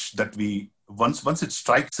knowledge that once it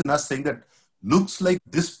strikes in us saying that looks like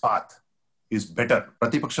this path is better.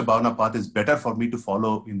 Pratipaksha Bhavana path is better for me to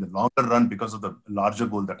follow in the longer run because of the larger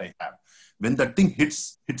goal that I have. When that thing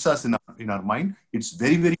hits us in our mind, it's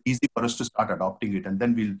very, very easy for us to start adopting it, and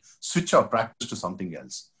then we'll switch our practice to something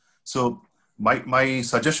else. So my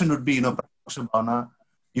suggestion would be, Pratipaksha Bhavana,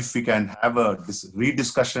 if we can have a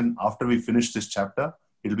rediscussion after we finish this chapter,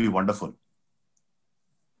 it'll be wonderful.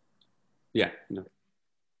 Yeah,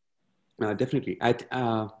 no, definitely.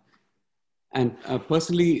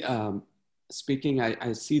 Personally speaking,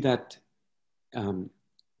 I see that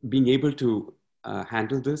being able to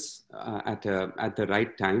handle this at the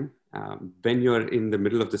right time, when you're in the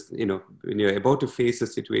middle of this, when you're about to face a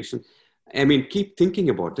situation, I mean, keep thinking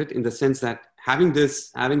about it in the sense that having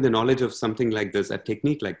the knowledge of something like this, a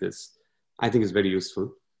technique like this, I think is very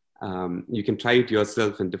useful. You can try it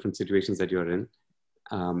yourself in different situations that you're in.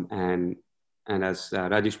 And as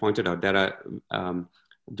Rajesh pointed out, there are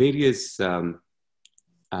various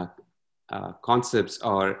concepts,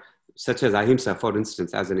 or such as ahimsa, for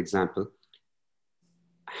instance, as an example.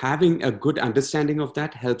 Having a good understanding of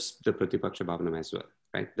that helps the Pratipaksha Bhavana as well,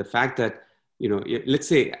 right? The fact that, let's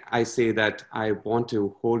say I say that I want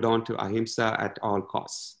to hold on to ahimsa at all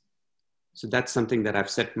costs. So that's something that I've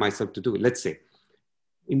set myself to do, let's say.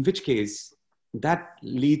 In which case, that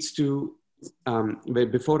leads to,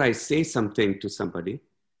 before I say something to somebody,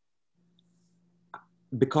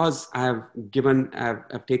 because I've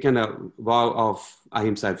taken a vow of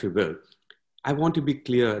ahimsa, if you will, I want to be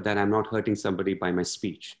clear that I'm not hurting somebody by my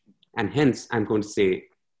speech. And hence, I'm going to say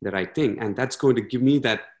the right thing. And that's going to give me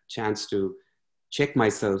that chance to check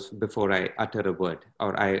myself before I utter a word,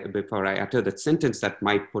 or before I utter that sentence that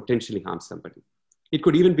might potentially harm somebody. It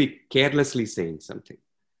could even be carelessly saying something,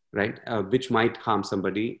 right? Which might harm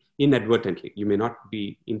somebody inadvertently. You may not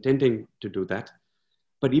be intending to do that.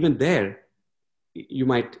 But even there, you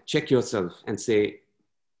might check yourself and say,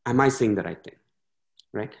 am I saying the right thing,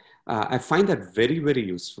 right? I find that very, very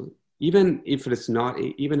useful, even if it's not,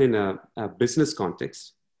 even in a business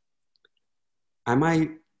context. Am I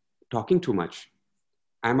talking too much?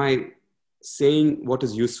 Am I saying what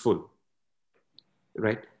is useful,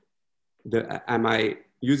 right? Am I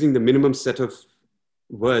using the minimum set of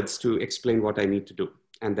words to explain what I need to do,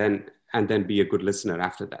 and then be a good listener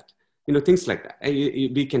after that? Things like that.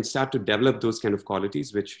 We can start to develop those kind of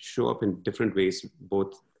qualities which show up in different ways,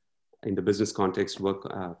 both in the business context, work,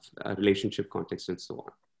 relationship context, and so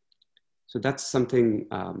on. So that's something,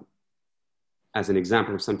 as an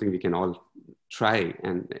example of something we can all try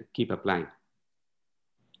and keep applying.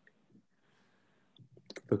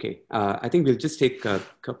 Okay, I think we'll just take a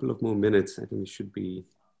couple of more minutes. I think we should be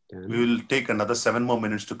done. We will take another 7 more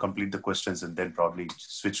minutes to complete the questions and then probably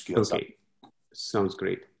switch gears. Okay, sounds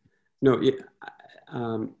great. No, yeah,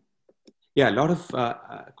 yeah, a lot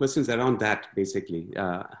of questions around that, basically.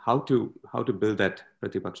 How to build that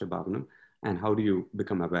Pratipaksha Bhavanam, and how do you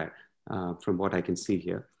become aware, from what I can see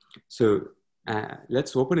here. So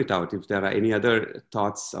let's open it out. If there are any other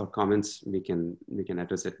thoughts or comments, we can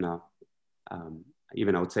address it now,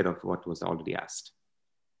 even outside of what was already asked.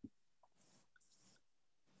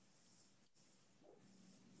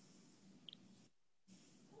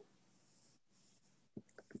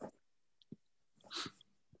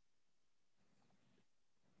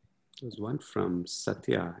 There's one from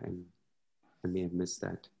Satya, and I may have missed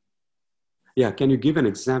that. Yeah, can you give an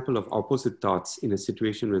example of opposite thoughts in a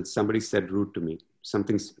situation when somebody said rude to me?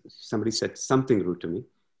 Somebody said something rude to me.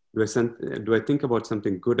 Do I think about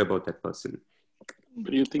something good about that person?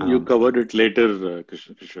 But you think you covered it later,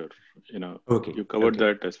 Kishore? You know, okay, you covered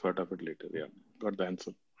that as part of it later. Yeah, got the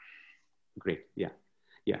answer. Great. Yeah,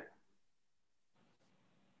 yeah.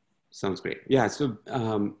 Sounds great. Yeah. So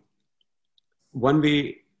one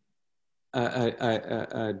way.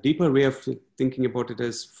 A deeper way of thinking about it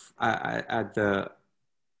is at the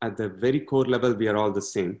very core level, we are all the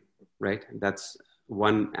same, right? That's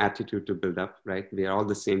one attitude to build up, right? We are all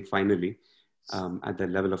the same finally, at the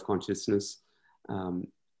level of consciousness.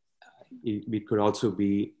 We could also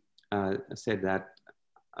be said that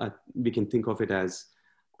we can think of it as,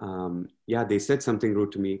 yeah, they said something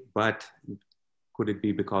rude to me, but could it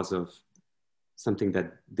be because of something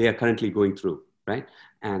that they are currently going through, right?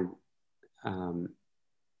 And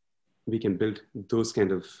we can build those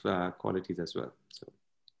kind of qualities as well. So,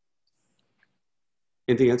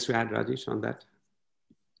 anything else to add, Rajesh, on that?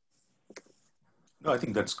 No, I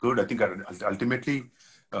think that's good. I think ultimately,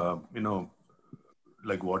 you know,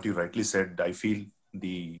 like what you rightly said, I feel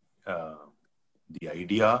the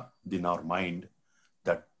idea in our mind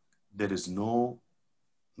that there is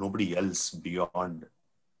nobody else beyond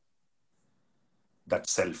that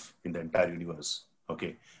self in the entire universe.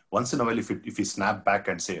 Okay. Once in a while, if we snap back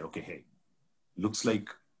and say, okay, hey, looks like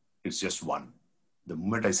it's just one. The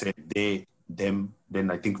moment I say they, them,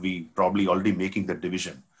 then I think we probably already making that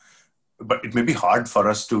division. But it may be hard for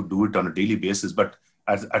us to do it on a daily basis. But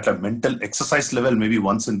at a mental exercise level, maybe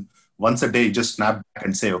once a day, just snap back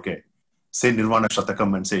and say, okay, say Nirvana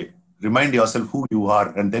Shatakam and say, remind yourself who you are.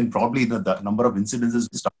 And then probably the number of incidences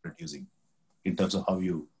will start reducing in terms of how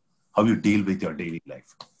you deal with your daily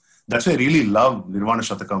life. That's why I really love Nirvana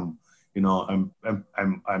Shatakam. You know, I'm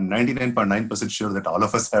 99.9% sure that all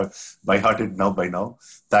of us have by hearted by now,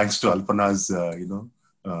 thanks to Alpana's,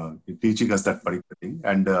 teaching us that particular thing.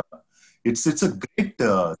 And it's a great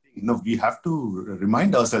thing. You know, we have to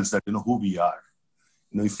remind ourselves that, you know, who we are.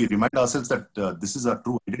 You know, if we remind ourselves that this is our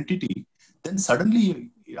true identity, then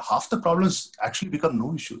suddenly half the problems actually become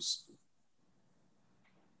no issues.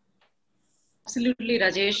 Absolutely,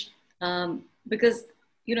 Rajesh. Because,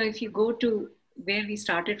 you know, if you go to where we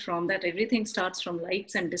started from, that everything starts from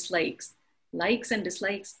likes and dislikes. Likes and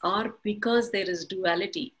dislikes are because there is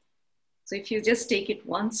duality. So if you just take it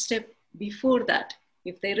one step before that,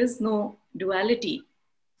 if there is no duality,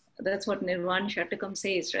 that's what Nirvana Shatakam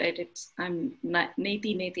says, right? It's, I'm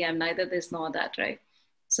neti, I'm neither this nor that, right?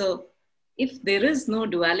 So if there is no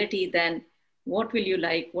duality, then what will you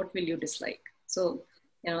like? What will you dislike? So,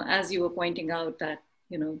 you know, as you were pointing out that,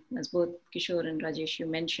 you know, as both Kishore and Rajesh, you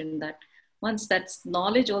mentioned that once that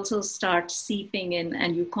knowledge also starts seeping in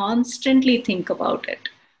and you constantly think about it.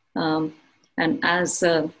 And as,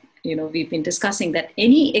 you know, we've been discussing that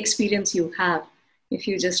any experience you have, if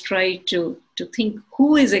you just try to think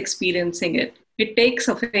who is experiencing it, it takes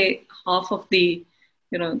away half of the,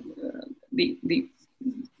 you know, the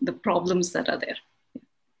problems that are there.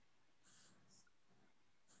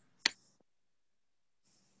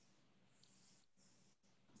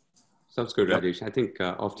 Sounds good, Rajesh. I think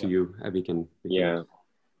off to you. We can. Yeah.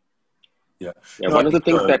 No, one of the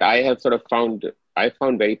things that I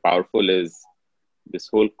found very powerful is this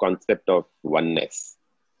whole concept of oneness.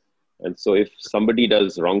 And so if somebody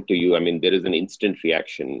does wrong to you, I mean, there is an instant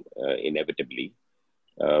reaction inevitably.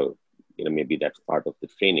 You know, maybe that's part of the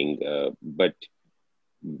training. But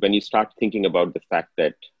when you start thinking about the fact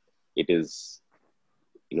that it is,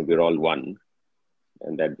 you know, we're all one,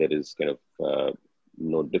 and that there is kind of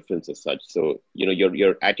no difference as such. So, you know,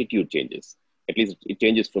 your attitude changes. at least it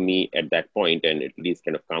changes for me at that point, and at least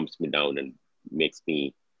kind of calms me down and makes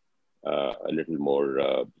me a little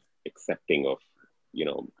more accepting of,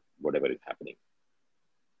 whatever is happening.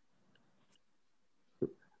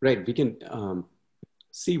 Right. We can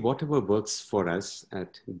see whatever works for us.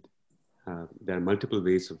 There are multiple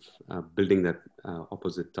ways of building that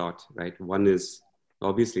opposite thought, right? One is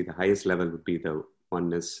obviously the highest level would be the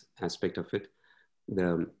oneness aspect of it.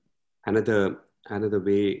 Another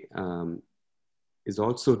way is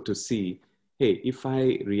also to see, hey, if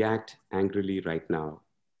I react angrily right now,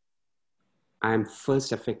 I'm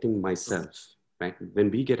first affecting myself, right?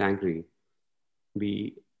 When we get angry,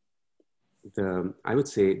 I would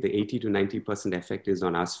say the 80 to 90% effect is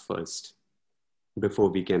on us first before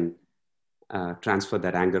we can transfer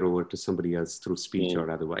that anger over to somebody else through speech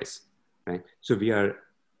or otherwise, right? So we are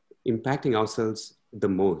impacting ourselves the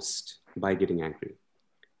most by getting angry.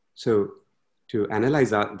 So to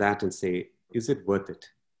analyze that and say, is it worth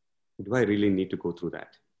it? Do I really need to go through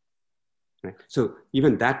that? Right? So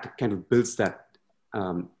even that kind of builds that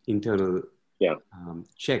internal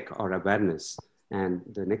check or awareness. And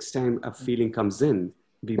the next time a feeling comes in,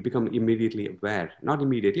 we become immediately aware, not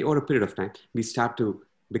immediately, over a period of time, we start to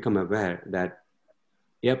become aware that,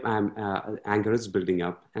 yep, anger is building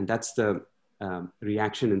up. And that's the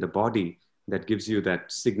reaction in the body that gives you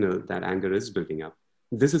that signal that anger is building up.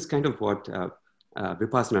 This is kind of what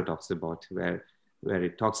Vipassana talks about, where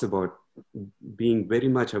it talks about being very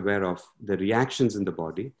much aware of the reactions in the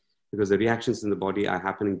body, because the reactions in the body are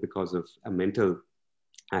happening because of a mental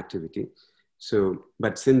activity. So,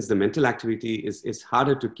 but since the mental activity is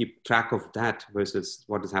harder to keep track of that versus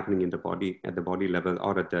what is happening in the body, at the body level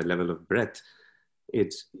or at the level of breath,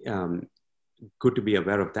 it's good to be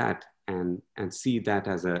aware of that and see that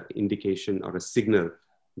as an indication or a signal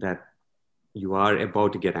that you are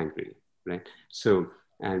about to get angry, right? So,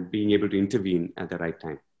 and being able to intervene at the right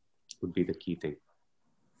time would be the key thing.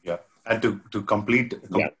 Yeah, and to complete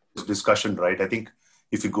this discussion, right? I think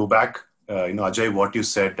if you go back, Ajay, what you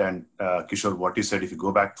said, and Kishore, what you said, if you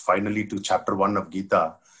go back finally to chapter 1 of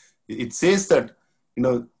Gita, it says that,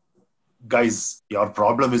 guys, your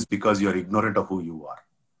problem is because you're ignorant of who you are.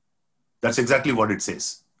 That's exactly what it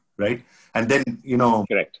says, right? And then,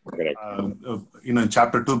 Correct. In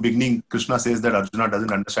chapter 2 beginning, Krishna says that Arjuna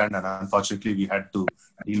doesn't understand, and unfortunately we had to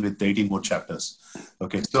deal with 18 more chapters.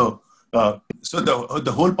 Okay, so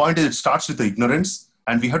the whole point is it starts with the ignorance,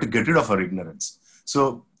 and we have to get rid of our ignorance.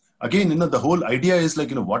 So again, the whole idea is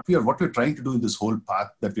like, what we're trying to do in this whole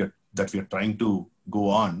path that we are trying to go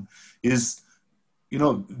on is,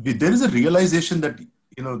 there is a realization that,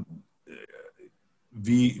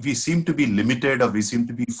 we seem to be limited, or we seem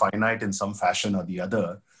to be finite in some fashion or the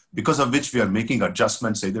other, because of which we are making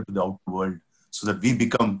adjustments either to the outer world so that we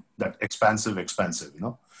become that expansive.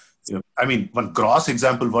 I mean, one gross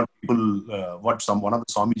example, one of the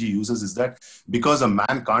Swamiji uses is that because a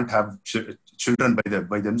man can't have children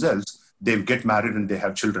by themselves, they get married and they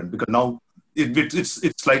have children, because now it's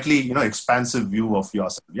slightly, expansive view of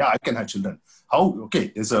yourself. Yeah, I can have children. How?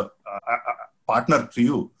 Okay, there's a partner to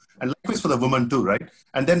you. And likewise for the woman too, right?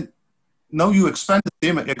 And then now you expand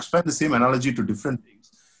the same analogy to different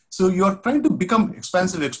things. So you're trying to become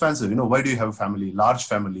expansive. Why do you have a family, large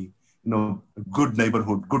family, good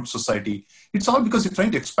neighborhood, good society? It's all because you're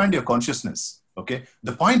trying to expand your consciousness. Okay.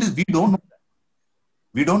 The point is we don't know that.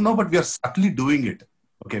 We don't know, but we are subtly doing it.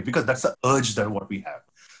 Okay. Because that's the urge that what we have.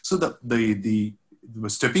 So the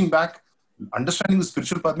stepping back, understanding the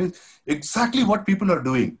spiritual path means exactly what people are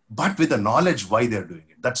doing, but with the knowledge why they're doing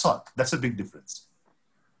it. That's all. That's a big difference.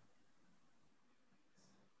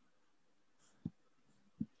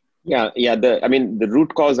 Yeah. The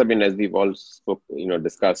root cause, as we've all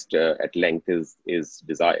discussed at length, is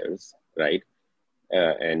desires, right?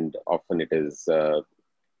 And often it is,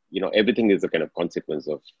 everything is a kind of consequence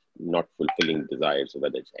of not fulfilling desires, so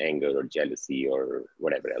whether it's anger or jealousy or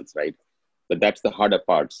whatever else, right? But that's the harder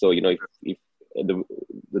part. So, if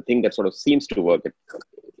the thing that sort of seems to work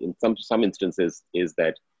in some instances is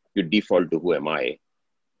that you default to who am I,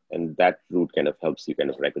 and that route kind of helps you kind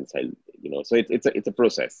of reconcile, So it's a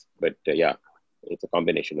process, but it's a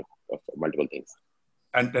combination of multiple things.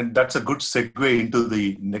 And that's a good segue into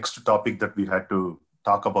the next topic that we had to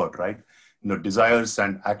talk about, right? Desires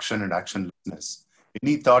and actionlessness.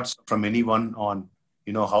 Any thoughts from anyone on,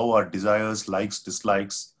 how our desires, likes,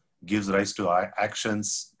 dislikes gives rise to our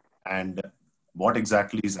actions, and what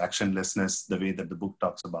exactly is actionlessness, the way that the book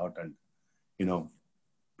talks about, and,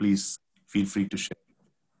 please feel free to share.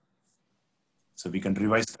 So we can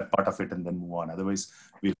revise that part of it and then move on. Otherwise,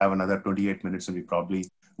 we'll have another 28 minutes and we probably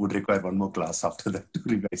would require one more class after that to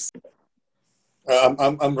revise.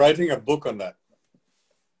 I'm writing a book on that.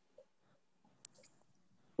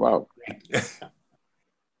 Wow.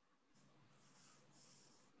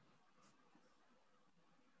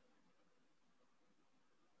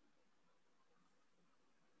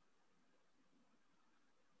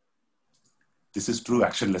 This is true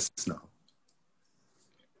actionlessness now.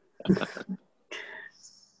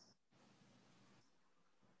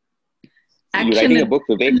 You're writing a book,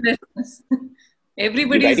 Vivek?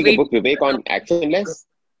 Everybody You're is writing a book, Vivek, on actionless?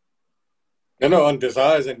 No, on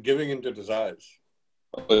desires and giving into desires.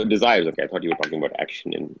 Oh, desires. Okay, I thought you were talking about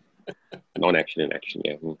action and non-action and action.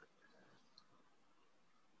 Yeah.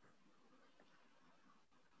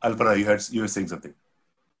 Alpara, you were saying something.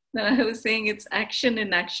 No, I was saying it's action in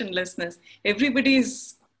actionlessness. Everybody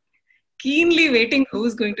is keenly waiting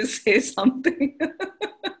who's going to say something.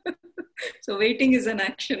 So waiting is an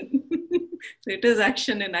action. So it is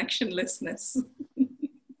action in actionlessness.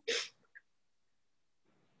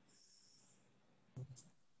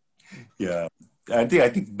 Yeah, I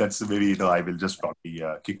think that's very, I will just probably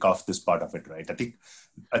kick off this part of it, right? I think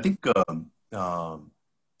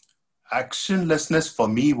actionlessness for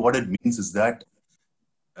me, what it means is that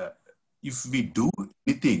if we do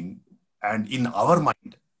anything and in our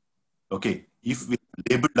mind, okay, if we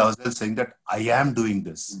labeled ourselves saying that I am doing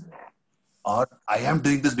this, or I am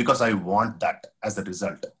doing this because I want that as the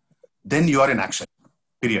result, then you are in action,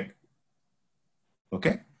 period.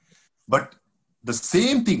 Okay? But the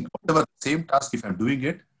same thing, whatever same task, if I'm doing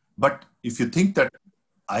it, but if you think that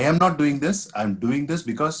I am not doing this, I'm doing this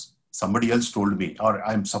because somebody else told me, or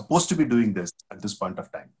I'm supposed to be doing this at this point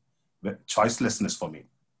of time. Choicelessness for me.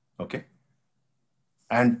 Okay?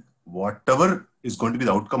 And whatever is going to be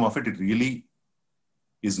the outcome of it, it really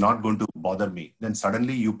is not going to bother me. Then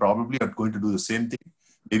suddenly you probably are going to do the same thing,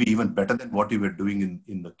 maybe even better than what you were doing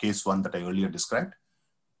in the case one that I earlier described,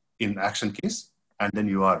 in action case, and then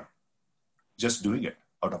you are just doing it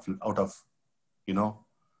out of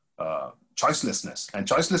choicelessness. And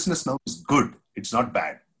choicelessness now is good. It's not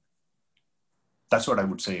bad. That's what I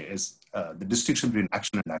would say is the distinction between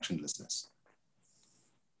action and actionlessness.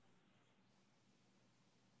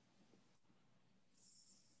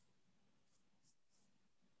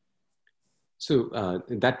 So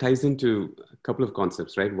that ties into a couple of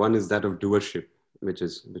concepts, right? One is that of doership, which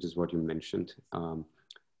is what you mentioned.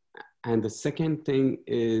 And the second thing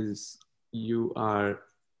is you are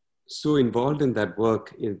so involved in that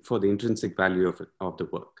work for the intrinsic value of the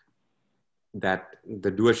work that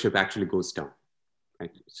the doership actually goes down,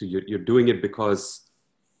 right? So you're doing it because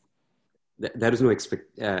there is no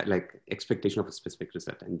expectation of a specific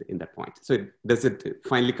result in that point. So does it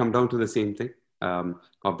finally come down to the same thing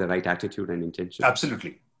of the right attitude and intention?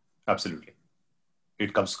 Absolutely.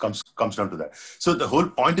 It comes down to that. So the whole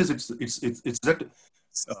point is it's that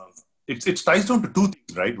it ties down to two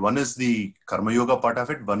things, right? One is the karma yoga part of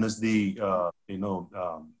it. One is the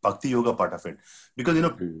bhakti yoga part of it. Because you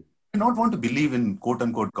not want to believe in quote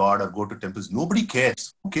unquote God or go to temples. Nobody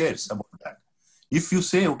cares. Who cares about that? If you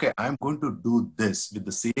say, okay, I'm going to do this with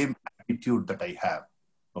the same attitude that I have,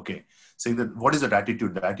 okay, saying that what is that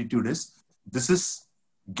attitude? The attitude is, this is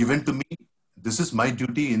given to me. This is my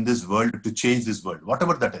duty in this world to change this world,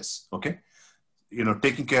 whatever that is. Okay.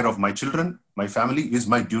 Taking care of my children, my family is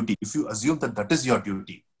my duty. If you assume that that is your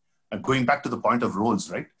duty, and going back to the point of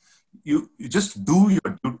roles, right? You just do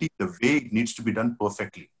your duty the way it needs to be done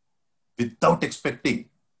perfectly, without expecting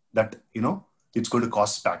that, it's going to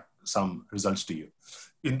cost back some results to you.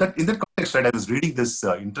 In that context, right, I was reading this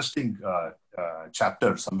interesting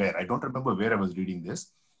chapter somewhere. I don't remember where I was reading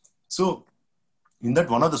this. So in that,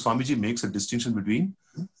 one of the Swamiji makes a distinction between,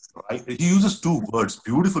 he uses two words,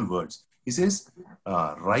 beautiful words. He says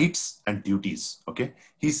rights and duties. Okay.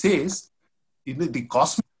 He says in the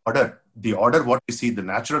cosmic order, the order what we see, the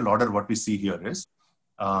natural order what we see here is,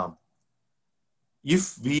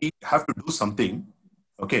 if we have to do something,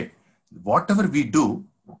 okay, whatever we do,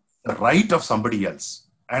 the right of somebody else.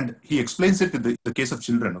 And he explains it in the case of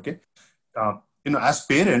children. Okay. As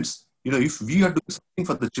parents, if we are doing something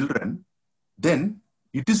for the children, then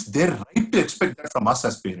it is their right to expect that from us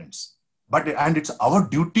as parents. And it's our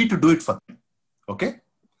duty to do it for them. Okay.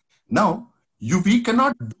 Now, we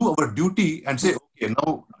cannot do our duty and say, okay,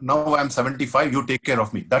 now I'm 75, you take care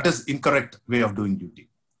of me. That is incorrect way of doing duty.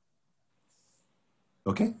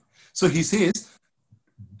 Okay. So he says,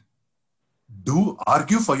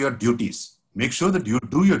 argue for your duties. Make sure that you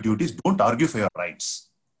do your duties. Don't argue for your rights.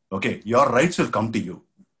 Okay. Your rights will come to you.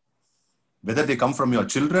 Whether they come from your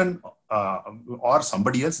children or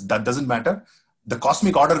somebody else, that doesn't matter. The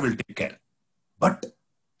cosmic order will take care. But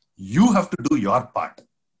you have to do your part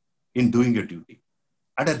in doing your duty.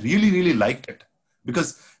 And I really, really liked it.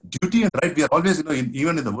 Because duty and right, we are always,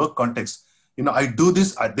 even in the work context, I do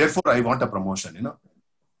this, therefore I want a promotion,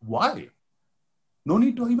 Why? No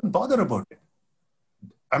need to even bother about it.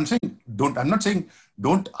 I'm not saying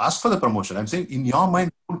don't ask for the promotion. I'm saying in your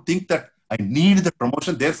mind, don't think that I need the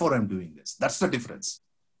promotion, therefore I'm doing this. That's the difference.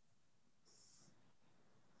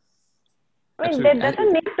 I mean, there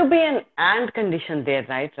doesn't need to be an and condition there,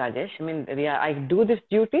 right, Rajesh? I mean, I do this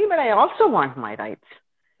duty, but I also want my rights.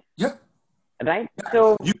 Yeah. Right? Yeah.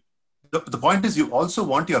 So the point is you also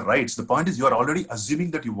want your rights. The point is you are already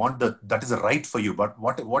assuming that you want that is a right for you. But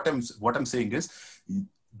what I'm saying is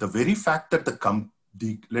the very fact that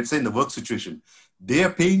let's say in the work situation, they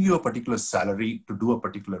are paying you a particular salary to do a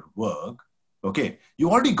particular work. Okay.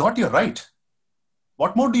 You already got your right.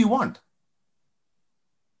 What more do you want?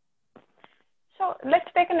 So let's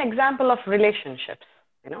take an example of relationships.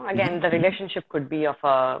 Again, the relationship could be of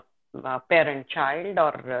a parent-child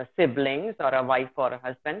or siblings or a wife or a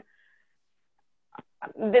husband.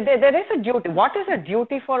 There is a duty. What is a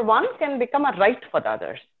duty for one can become a right for the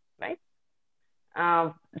others, right?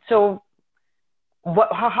 So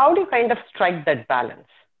how do you kind of strike that balance?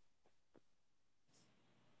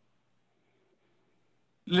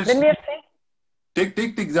 Take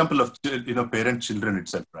the example of parent-children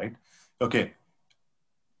itself, right? Okay.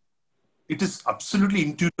 It is absolutely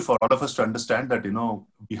intuitive for all of us to understand that,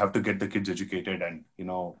 we have to get the kids educated and,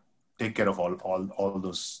 take care of all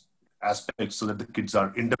those aspects so that the kids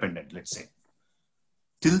are independent, let's say.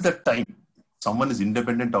 Till that time, someone is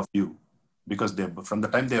independent of you because from the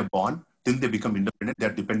time they are born till they become independent, they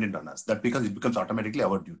are dependent on us. It becomes automatically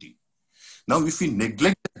our duty. Now, if we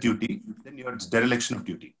neglect the duty, then it's dereliction of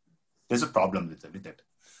duty. There's a problem with it.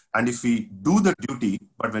 And if we do the duty,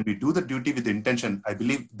 but when we do the duty with intention, I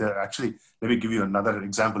believe let me give you another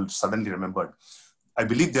example, suddenly remembered. I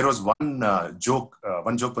believe there was one joke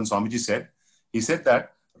when Swamiji said. He said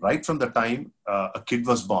that right from the time a kid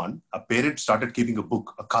was born, a parent started keeping a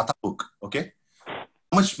book, a Katha book, okay?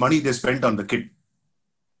 How much money they spent on the kid,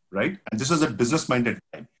 right? And this was a business-minded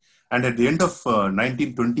time. And at the end of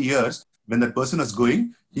 19-20 years, when that person was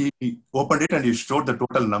going, he opened it and he showed the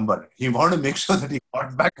total number. He wanted to make sure that he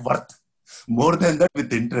got back worth more than that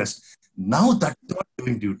with interest. Now that's not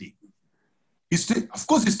doing duty. Of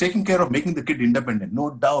course, he's taking care of making the kid independent,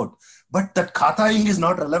 no doubt. But that khathaing is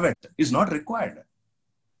not relevant, is not required.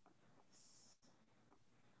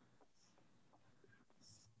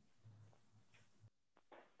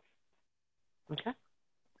 Okay.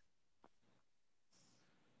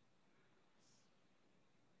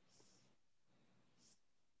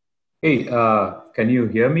 Hey, can you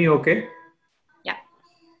hear me okay? Yeah.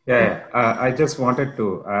 Yeah, I just wanted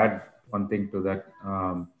to add one thing to that.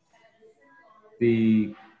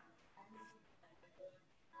 The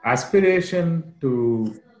aspiration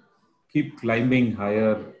to keep climbing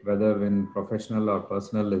higher, whether in professional or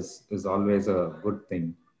personal, is always a good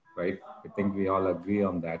thing, right? I think we all agree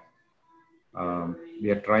on that. We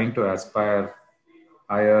are trying to aspire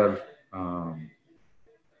higher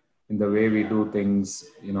in the way we do things,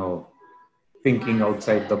 thinking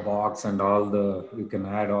outside the box and you can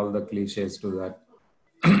add all the cliches to that.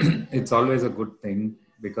 It's always a good thing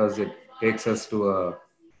because it takes us to a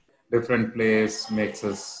different place, makes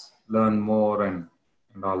us learn more and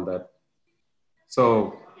all that.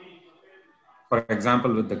 So, for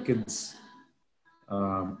example, with the kids,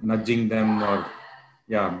 nudging them or,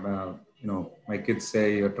 my kids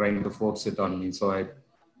say you're trying to force it on me. So I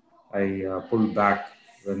pull back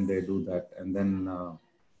when they do that. And then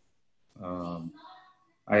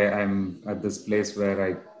I'm at this place where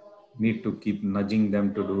I need to keep nudging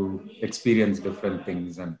them to experience different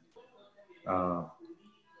things and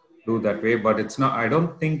do that way. But it's not, I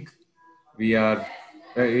don't think we are,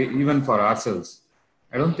 even for ourselves,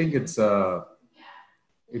 I don't think it's a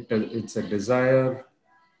desire.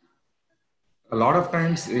 A lot of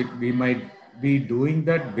times we might be doing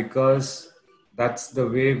that because that's the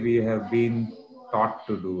way we have been taught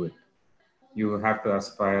to do it. You have to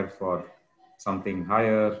aspire for something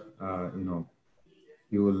higher,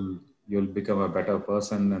 you'll become a better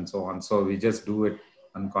person and so on. So we just do it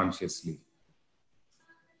unconsciously.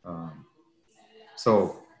 I'm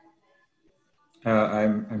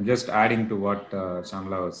just adding to what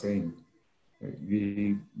Shamla was saying.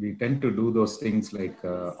 We tend to do those things like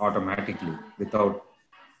automatically without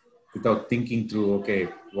thinking through, okay,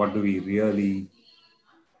 what are we really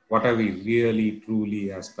truly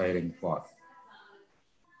aspiring for?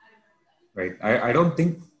 Right. I don't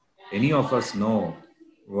think any of us know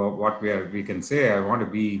what we can say, I want to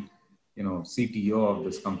be, CTO of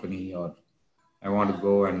this company, or I want to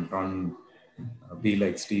go and be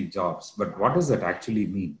like Steve Jobs. But what does that actually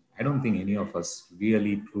mean? I don't think any of us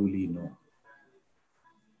really truly know.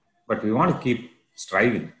 But we want to keep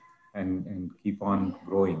striving and keep on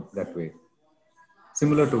growing that way.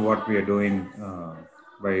 Similar to what we are doing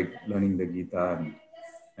by learning the Gita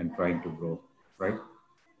and trying to grow, right?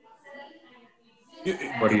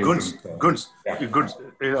 What do you think? Good.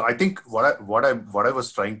 I think what I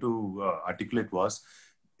was trying to articulate was,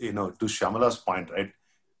 to Shyamala's point, right?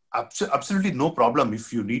 Absolutely no problem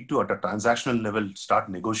if you need to, at a transactional level, start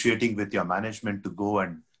negotiating with your management to go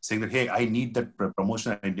and saying that, hey, I need that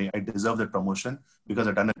promotion. I deserve that promotion because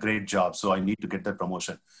I've done a great job. So I need to get that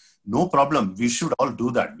promotion. No problem. We should all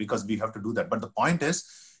do that because we have to do that. But the point is,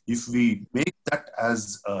 if we make that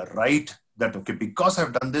as a right, that, okay, because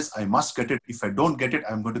I've done this, I must get it. If I don't get it,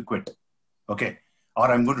 I'm going to quit. Okay.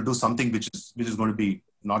 Or I'm going to do something which is going to be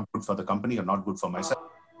not good for the company or not good for myself.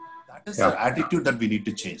 That is the attitude that we need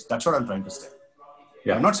to change. That's what I'm trying to say.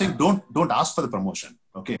 Yeah. I'm not saying don't ask for the promotion.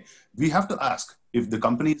 Okay. We have to ask if the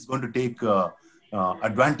company is going to take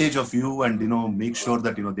advantage of you and, make sure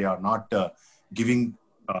that, they are not giving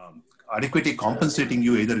adequately compensating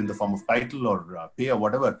you either in the form of title or pay or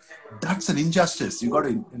whatever. That's an injustice. You got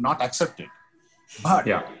to not accept it. But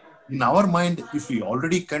in our mind, if we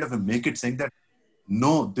already kind of make it saying that,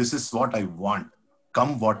 no, this is what I want,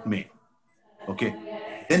 come what may. Okay.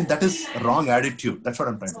 Then that is a wrong attitude. That's what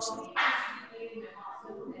I'm trying to say.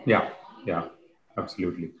 Yeah,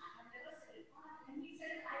 absolutely.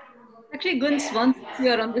 Actually, Gunz, once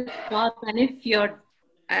you're on this path, and if your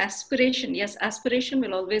aspiration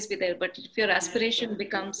will always be there, but if your aspiration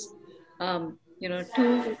becomes,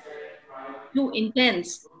 too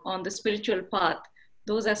intense on the spiritual path,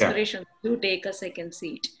 those aspirations do take a second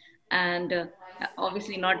seat. And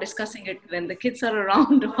obviously not discussing it when the kids are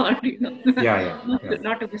around or,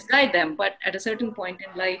 not to misguide them, but at a certain point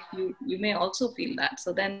in life, you may also feel that.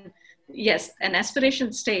 So then, yes, an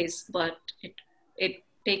aspiration stays, but it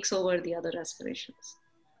takes over the other aspirations.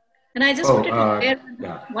 And I just wanted to share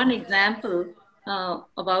one example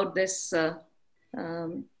about this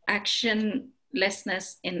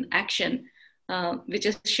actionlessness in action, which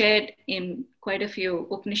is shared in quite a few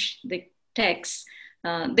Upanishadic texts.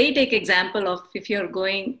 They take example of if you're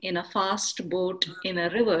going in a fast boat in a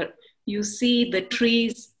river, you see the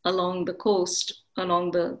trees along the coast,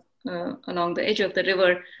 along the edge of the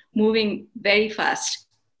river, moving very fast.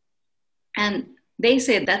 And they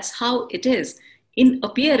say that's how it is. In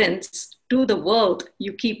appearance to the world,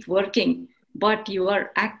 you keep working, but you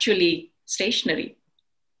are actually stationary.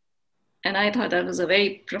 And I thought that was a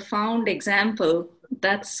very profound example.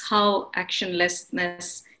 That's how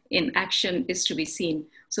actionlessness in action is to be seen.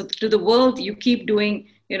 So to the world, you keep doing,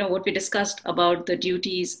 what we discussed about the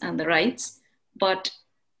duties and the rights, but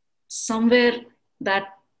somewhere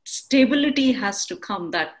that stability has to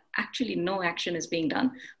come, that actually no action is being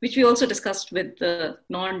done, which we also discussed with the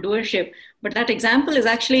non-doership. But that example is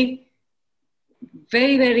actually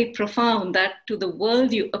very, very profound, that to the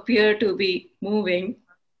world you appear to be moving,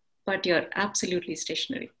 but you're absolutely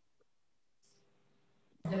stationary.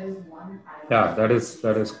 Yeah, that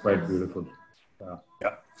is quite beautiful.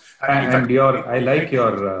 Yeah. I like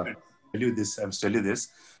your. I must tell you this.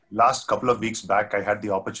 Last couple of weeks back, I had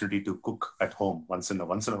the opportunity to cook at home. Once in a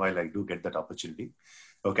while, I do get that opportunity.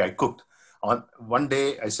 Okay, I cooked. On one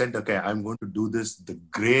day, I said, okay, I'm going to do the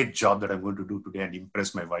great job that I'm going to do today and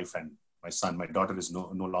impress my wife and my son. My daughter is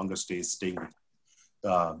no longer staying with.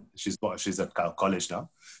 She's at college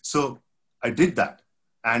now. So I did that,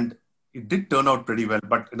 and it did turn out pretty well.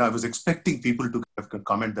 But I was expecting people to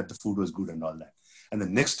comment that the food was good and all that. And the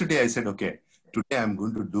next day, I said, okay, today I'm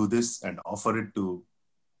going to do this and offer it to.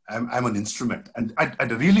 I'm an instrument, and I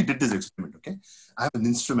really did this experiment. Okay, I'm an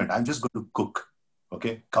instrument. I'm just going to cook.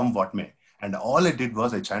 Okay, come what may. And all I did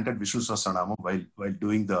was I chanted Vishnu Sahasranamam while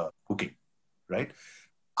doing the cooking. Right?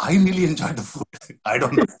 I really enjoyed the food. I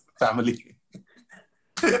don't know family.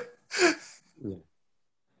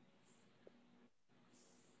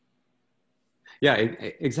 Yeah,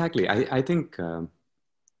 exactly. I think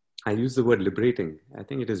I use the word liberating. I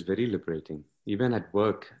think it is very liberating. Even at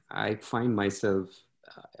work, I find myself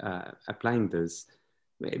applying this.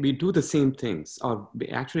 We do the same things, or we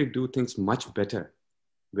actually do things much better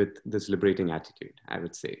with this liberating attitude, I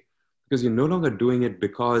would say. Because you're no longer doing it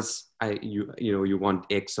because you want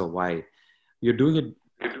X or Y. You're doing it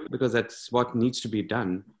because that's what needs to be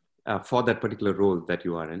done for that particular role that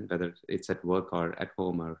you are in, whether it's at work or at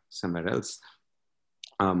home or somewhere else.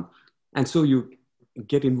 And so you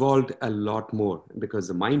get involved a lot more because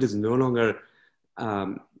the mind is no longer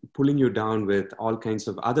pulling you down with all kinds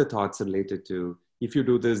of other thoughts related to, if you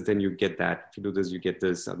do this, then you get that. If you do this, you get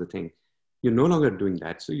this other thing. You're no longer doing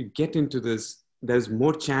that. So you get into this there's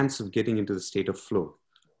more chance of getting into the state of flow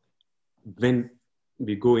when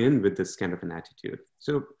we go in with this kind of an attitude.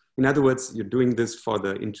 So in other words, you're doing this for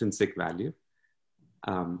the intrinsic value.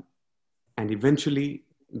 And eventually,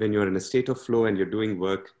 when you're in a state of flow and you're doing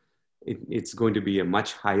work, it's going to be a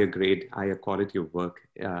much higher grade, higher quality of work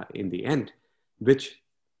in the end, which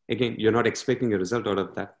again, you're not expecting a result out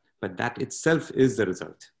of that, but that itself is the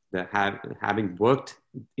result. Having worked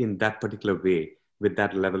in that particular way with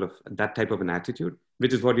that level of, that type of an attitude,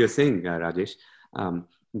 which is what you're saying, Rajesh,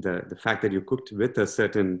 the fact that you cooked with a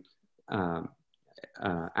certain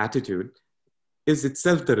attitude is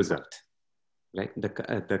itself the result, right?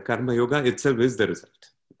 The karma yoga itself is the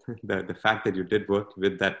result. The fact that you did work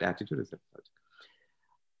with that attitude is the result.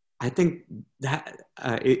 I think that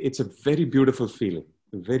it's a very beautiful feeling,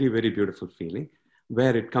 very, very beautiful feeling,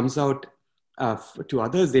 where it comes out to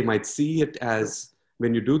others. They might see it as,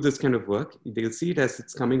 when you do this kind of work, they'll see it as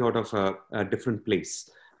it's coming out of a different place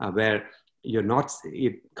where you're not,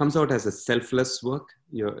 it comes out as a selfless work.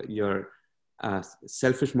 Your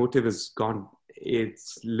selfish motive is gone.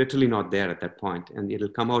 It's literally not there at that point, and it'll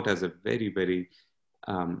come out as a very, very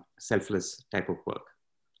selfless type of work.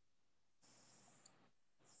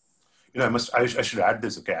 You know, I should add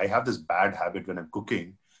this. Okay, I have this bad habit when I'm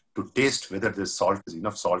cooking to taste whether there's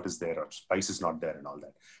enough salt is there or spice is not there and all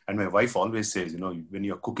that. And my wife always says, you know, when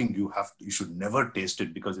you're cooking, you should never taste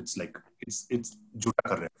it because it's like, it's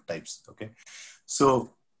juta types. Okay.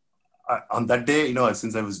 So on that day, you know,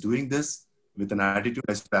 since I was doing this with an attitude,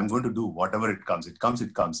 I said, I'm going to do whatever it comes. It comes,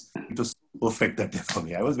 it comes. It was perfect that day for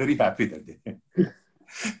me. I was very happy that day.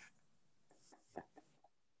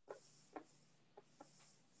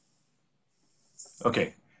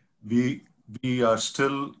 Okay. We are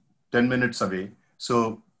still 10 minutes away.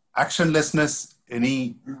 So actionlessness,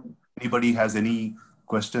 anybody has any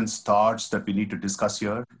questions, thoughts that we need to discuss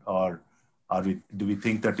here? Or do we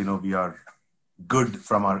think that, you know, we are good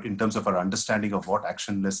in terms of our understanding of what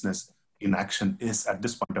actionlessness in action is at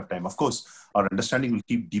this point of time? Of course, our understanding will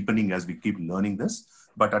keep deepening as we keep learning this.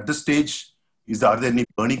 But at this stage, are there any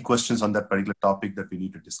burning questions on that particular topic that we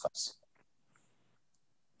need to discuss?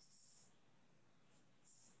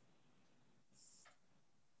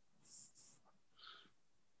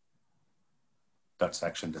 That's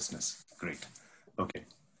actionlessness. Great. Okay.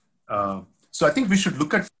 So I think we should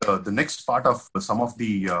look at the next part of some of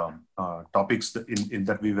the topics in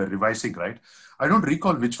that we were revising, right? I don't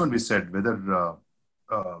recall which one we said, whether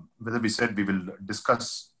we said we will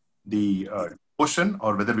discuss the devotion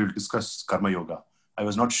or whether we will discuss karma yoga. I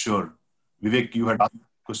was not sure. Vivek, you had asked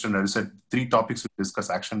a question. I said 3 topics we discuss: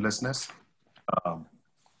 actionlessness,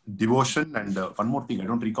 devotion, and one more thing. I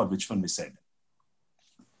don't recall which one we said.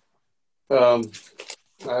 I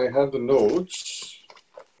have the notes.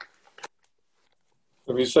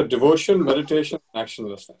 So we said devotion, meditation,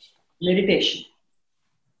 actionlessness. Meditation.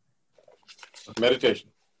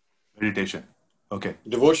 Meditation. Okay.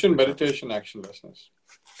 Devotion, meditation, actionlessness.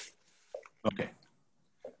 Okay.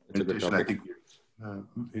 Meditation, I think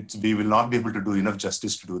we will not be able to do enough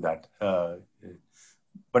justice to do that.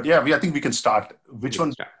 But yeah, I think we can start. Which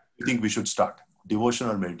one do you think we should start? Devotion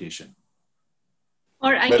or meditation?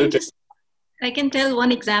 Or I can tell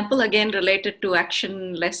one example again related to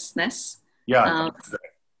actionlessness. Yeah.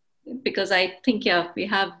 Because I think, we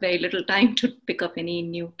have very little time to pick up any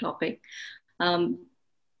new topic.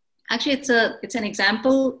 Actually, it's an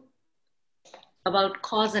example about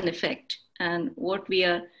cause and effect. And what we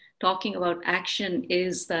are talking about action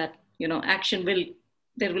is that, you know,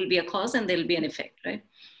 there will be a cause and there will be an effect, right?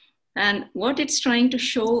 And what it's trying to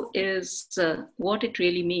show is what it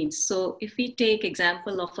really means. So if we take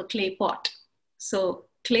example of a clay pot, so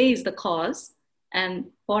clay is the cause and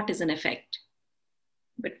pot is an effect.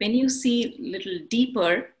 But when you see a little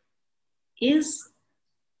deeper, is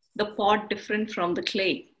the pot different from the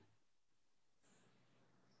clay?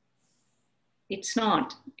 It's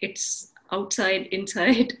not. It's outside,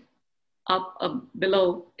 inside, up,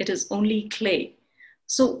 below. It is only clay.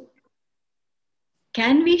 So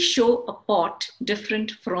can we show a pot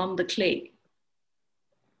different from the clay?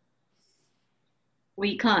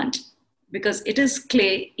 We can't, because it is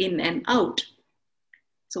clay in and out.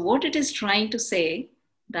 So what it is trying to say,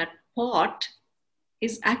 that pot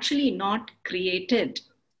is actually not created.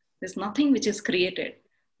 There's nothing which is created.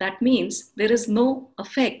 That means there is no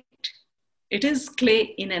effect. It is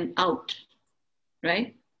clay in and out,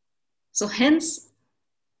 right? So hence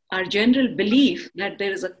our general belief that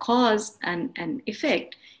there is a cause and an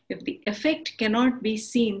effect, if the effect cannot be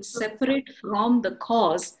seen separate from the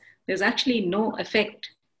cause, there's actually no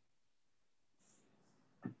effect.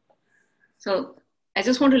 So I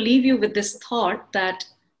just want to leave you with this thought that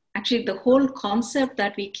actually the whole concept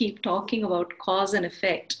that we keep talking about, cause and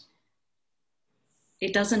effect,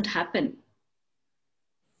 it doesn't happen.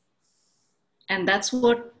 And that's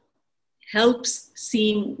what helps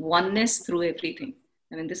seeing oneness through everything.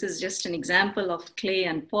 I mean, this is just an example of clay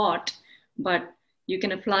and pot, but you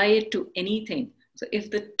can apply it to anything. So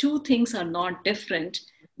if the two things are not different,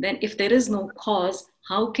 then if there is no cause,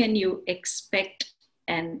 how can you expect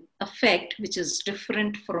an effect which is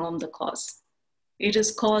different from the cause? It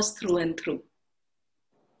is cause through and through.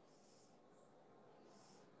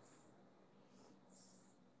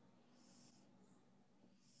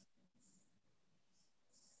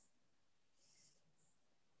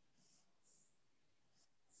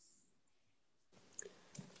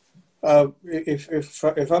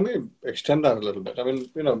 If I may extend that a little bit, I mean,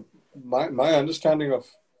 my understanding of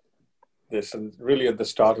this, and really at the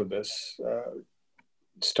start of this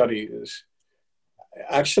study, is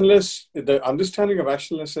actionless. The understanding of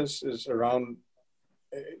actionlessness is around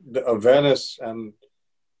the awareness and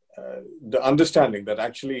the understanding that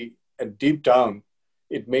actually, deep down,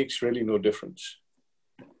 it makes really no difference.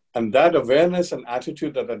 And that awareness and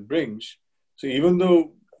attitude that brings, so even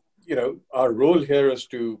though our role here is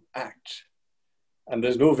to act, and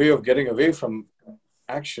there's no way of getting away from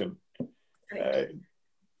action.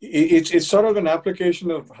 It's sort of an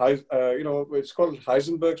application of, it's called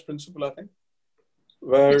Heisenberg's principle, I think,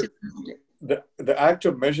 where the act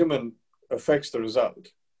of measurement affects the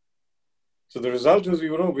result. So the result is,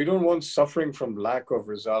 we don't want suffering from lack of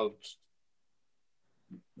results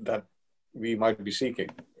that we might be seeking.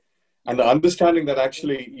 And the understanding that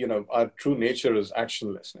actually, our true nature is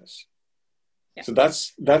actionlessness. Yeah. So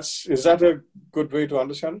is that a good way to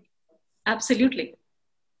understand it? Absolutely.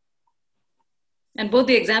 And both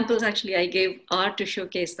the examples actually I gave are to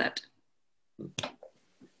showcase that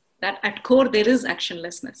at core, there is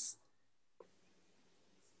actionlessness.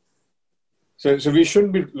 So we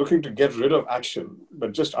shouldn't be looking to get rid of action,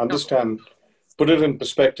 but just understand, put it in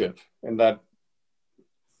perspective in that.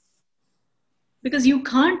 Because you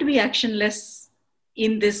can't be actionless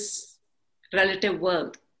in this relative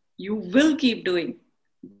world. You will keep doing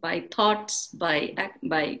by thoughts, by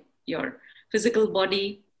your physical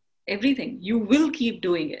body, everything. You will keep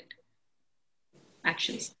doing it.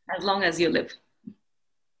 Actions, as long as you live.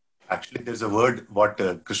 Actually, there's a word what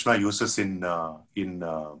Krishna uses in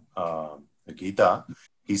Gita.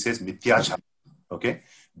 He says mityachara. Okay,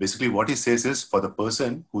 basically what he says is, for the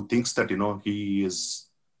person who thinks that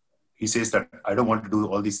he says that I don't want to do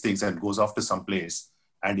all these things, and goes off to some place,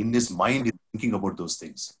 and in his mind he's thinking about those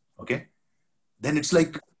things. Okay, then it's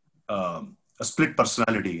like a split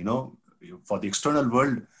personality. For the external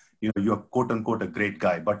world, you're quote unquote a great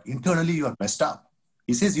guy, but internally you are messed up.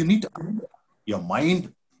 He says you need your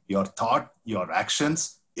mind, your thought, your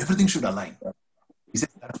actions, everything should align. He says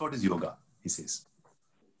that's what is yoga. He says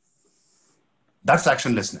that's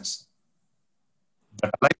actionlessness.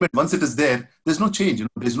 But alignment, once it is there, there's no change.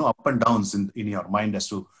 There's no up and downs in your mind as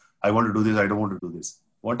to I want to do this, I don't want to do this.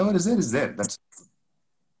 Whatever is there is there. That's,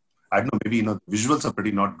 I don't know, maybe visuals are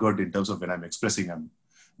pretty not good in terms of when I'm expressing them.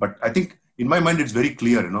 But I think in my mind it's very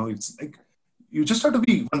clear. It's like you just have to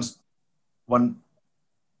be one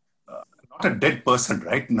not a dead person,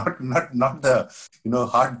 right? Not the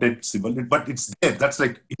hard dead symbol, but it's there. That's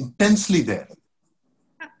like intensely there.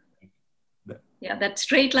 Yeah, that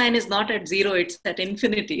straight line is not at zero, it's at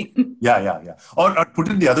infinity. Yeah. Or put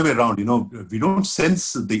it the other way around, we don't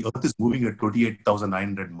sense the earth is moving at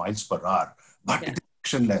 28,900 miles per hour, but it is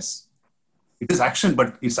actionless. It is action,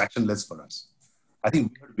 but it's actionless for us. I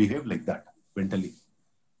think we have to behave like that mentally.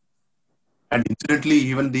 And incidentally,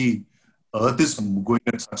 even the earth is going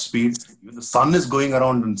at such speed, even the sun is going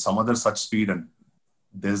around in some other such speed, and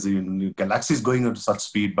there's galaxies going at such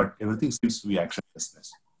speed, but everything seems to be actionlessness.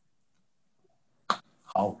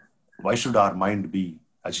 How? Why should our mind be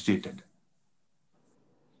agitated?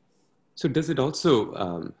 So does it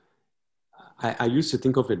also, I used to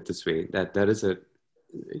think of it this way, that there is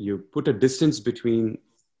you put a distance between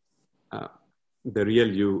the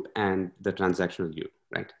real you and the transactional you,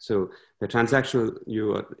 right? So the transactional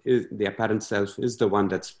you, the apparent self, is the one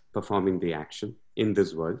that's performing the action in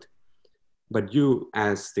this world. But you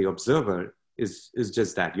as the observer is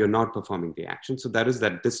just that, you're not performing the action. So there is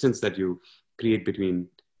that distance that you create between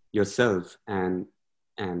yourself and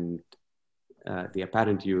the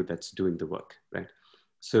apparent you that's doing the work, right?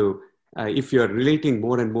 So if you're relating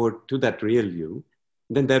more and more to that real you,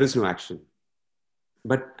 then there is no action.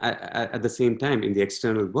 But at the same time, in the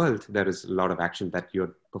external world, there is a lot of action that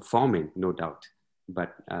you're performing, no doubt.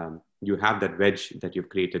 But you have that wedge that you've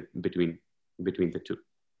created between the two.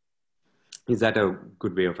 Is that a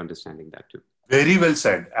good way of understanding that too? Very well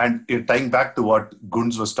said. And tying back to what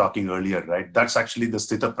Gunz was talking earlier, right? That's actually the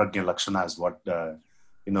Sthita Prajna Lakshana, is what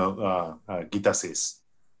Gita says.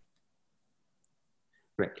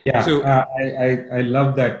 Right. Yeah, So I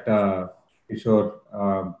love that,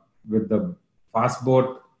 Kishore, with the fast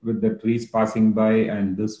boat, with the trees passing by,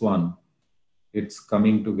 and this one, it's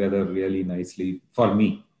coming together really nicely for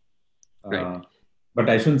me. right. But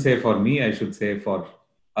I shouldn't say for me, I should say for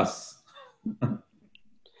us.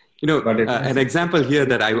 But an example here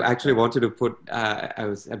that I actually wanted to put,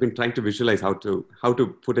 I've been trying to visualize how to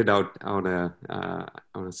put it out on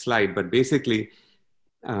a slide, but basically,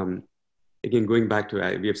 again, going back to,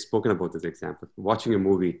 we have spoken about this example, watching a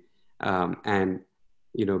movie, and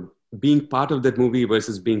being part of that movie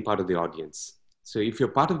versus being part of the audience. So if you're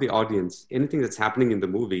part of the audience, anything that's happening in the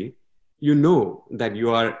movie, you know that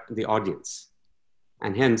you are the audience.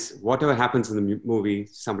 And hence, whatever happens in the movie,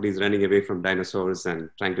 somebody's running away from dinosaurs and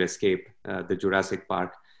trying to escape the Jurassic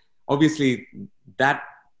Park. Obviously, that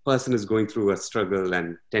person is going through a struggle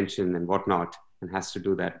and tension and whatnot and has to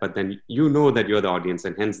do that. But then you know that you're the audience,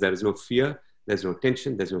 and hence there is no fear, there's no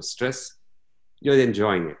tension, there's no stress. You're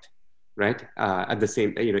enjoying it, right? At the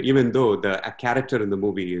same, even though a character in the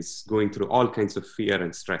movie is going through all kinds of fear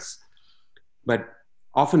and stress. But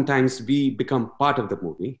oftentimes we become part of the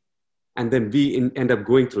movie, and then we end up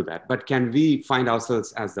going through that. But can we find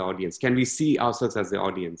ourselves as the audience? Can we see ourselves as the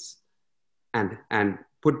audience and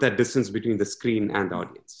put that distance between the screen and the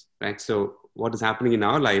audience, right? So what is happening in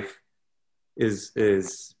our life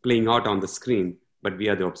is playing out on the screen, but we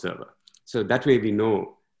are the observer. So that way we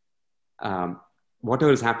know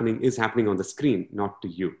whatever is happening on the screen, not to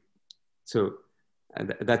you. So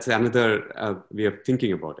that's another way of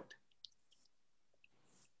thinking about it.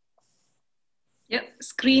 Yeah,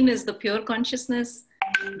 screen is the pure consciousness.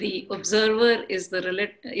 The observer is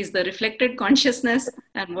the reflected consciousness,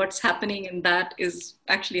 and what's happening in that is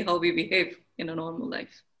actually how we behave in a normal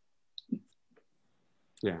life.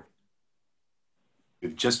 Yeah.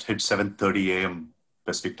 We've just hit 7:30 a.m.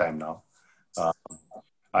 Pacific time now.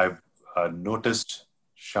 I've noticed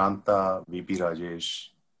Shanta, VP Rajesh,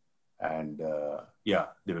 and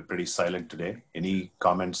they were pretty silent today. Any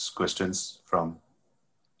comments, questions from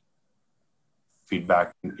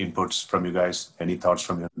feedback, inputs from you guys? Any thoughts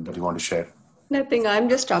from you that you want to share? Nothing. I'm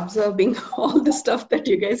just observing all the stuff that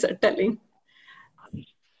you guys are telling. Great.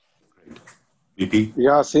 VP?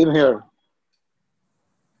 Yeah, same here.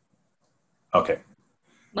 Okay.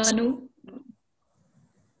 Manu?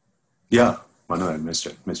 Yeah, Manu, I missed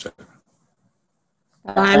it.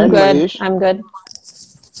 I'm And good. Mahesh? I'm good.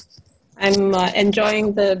 I'm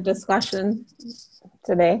enjoying the discussion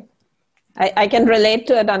today. I can relate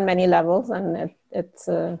to it on many levels, and it's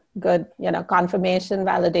a good, confirmation,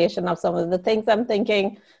 validation of some of the things I'm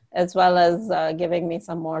thinking, as well as giving me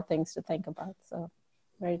some more things to think about. So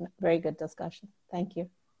very, very good discussion. Thank you.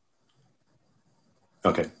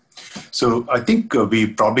 Okay. So I think we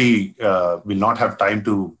probably will not have time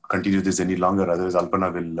to continue this any longer. Otherwise,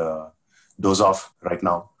 Alpana will doze off right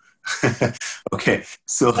now. Okay.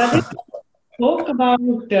 So Spoke about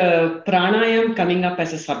pranayam coming up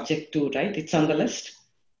as a subject too, right? It's on the list.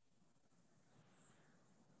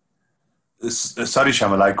 Sorry,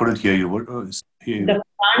 Shamal, I couldn't hear you. The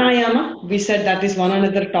pranayama, we said that is one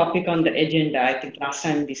another topic on the agenda. I think last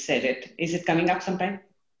time we said it. Is it coming up sometime?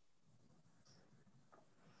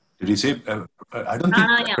 Did he say? I don't think.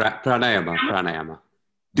 Pranayama.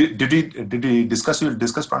 Did he discuss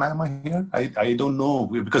pranayama here? I don't know,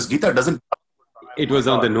 because Gita doesn't. It was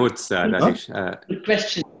on the notes, Rajesh. Good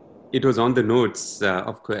question. It was on the notes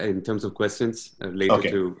in terms of questions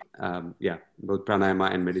related to both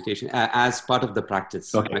pranayama and meditation as part of the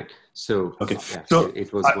practice. Okay. Right? So so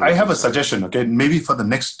it was. I have a suggestion. Okay, maybe for the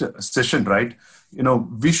next session, right?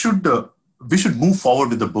 We should move forward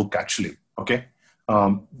with the book actually. Okay,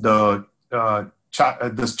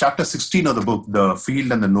 this chapter 16 of the book, the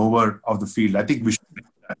field and the knower of the field. I think we should do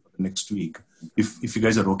that for next week, if you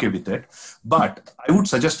guys are okay with it. But I would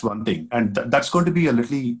suggest one thing, and that's going to be a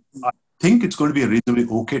little. I think it's going to be a reasonably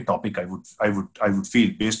okay topic. I would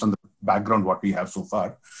feel, based on the background what we have so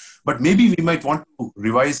far. But maybe we might want to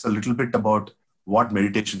revise a little bit about what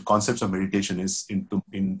concepts of meditation is in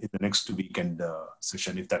the next weekend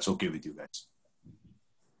session, if that's okay with you guys.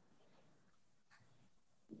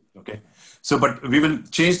 Okay. So, but we will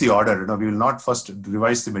change the order. We will not first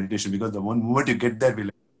revise the meditation, because the moment you get there, we'll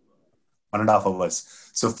 1.5 hours.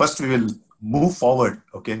 So first we will move forward.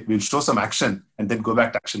 Okay. We'll show some action and then go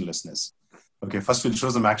back to actionlessness. Okay. First we'll show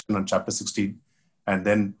some action on chapter 16. And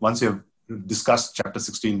then once you have discussed chapter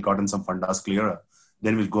 16, gotten some fundas clearer,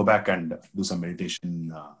 then we'll go back and do some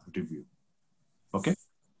meditation review. Okay.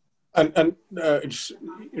 It's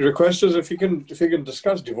request is if you can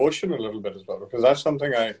discuss devotion a little bit as well, because that's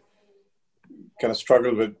something I kind of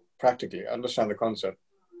struggle with practically. I understand the concept.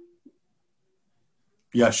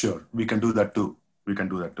 Yeah, sure. We can do that too.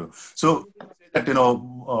 So that,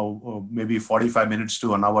 maybe 45 minutes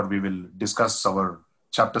to an hour, we will discuss our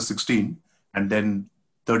chapter 16, and then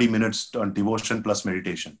 30 minutes on devotion plus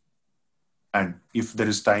meditation. And if there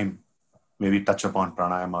is time, maybe touch upon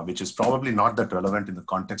pranayama, which is probably not that relevant in the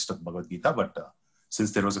context of Bhagavad Gita, but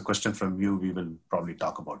since there was a question from you, we will probably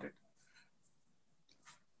talk about it.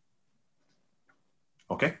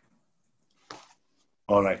 Okay?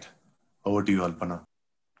 All right. Over to you, Alpana.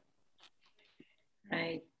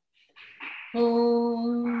 Right.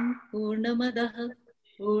 Om Purnamadaha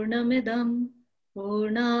Purnamidam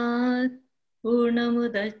Purnat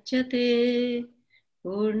Purnamudachyate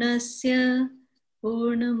Purnasya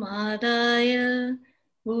Purnamadaya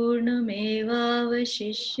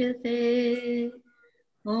Purnamevavashishyate.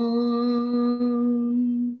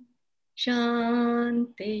 Om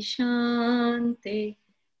Shanti Shanti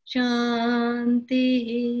Shanti.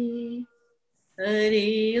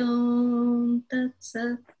 Hari Om Tat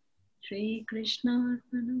Sat. Shri Krishna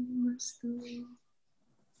Arpanamastu.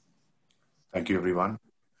 Thank you, everyone.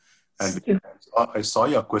 And I saw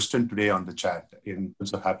your question today on the chat in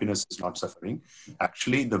terms of happiness is not suffering.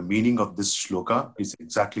 Actually, the meaning of this shloka is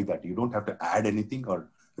exactly that. You don't have to add anything or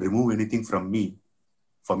remove anything from me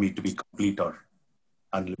for me to be complete or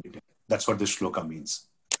unlimited. That's what this shloka means.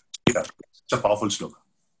 It's a powerful shloka.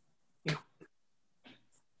 Yeah.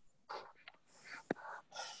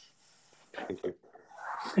 Thank you.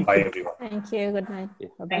 Bye, everyone. Thank you. Good night. Yeah.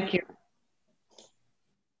 Thank you.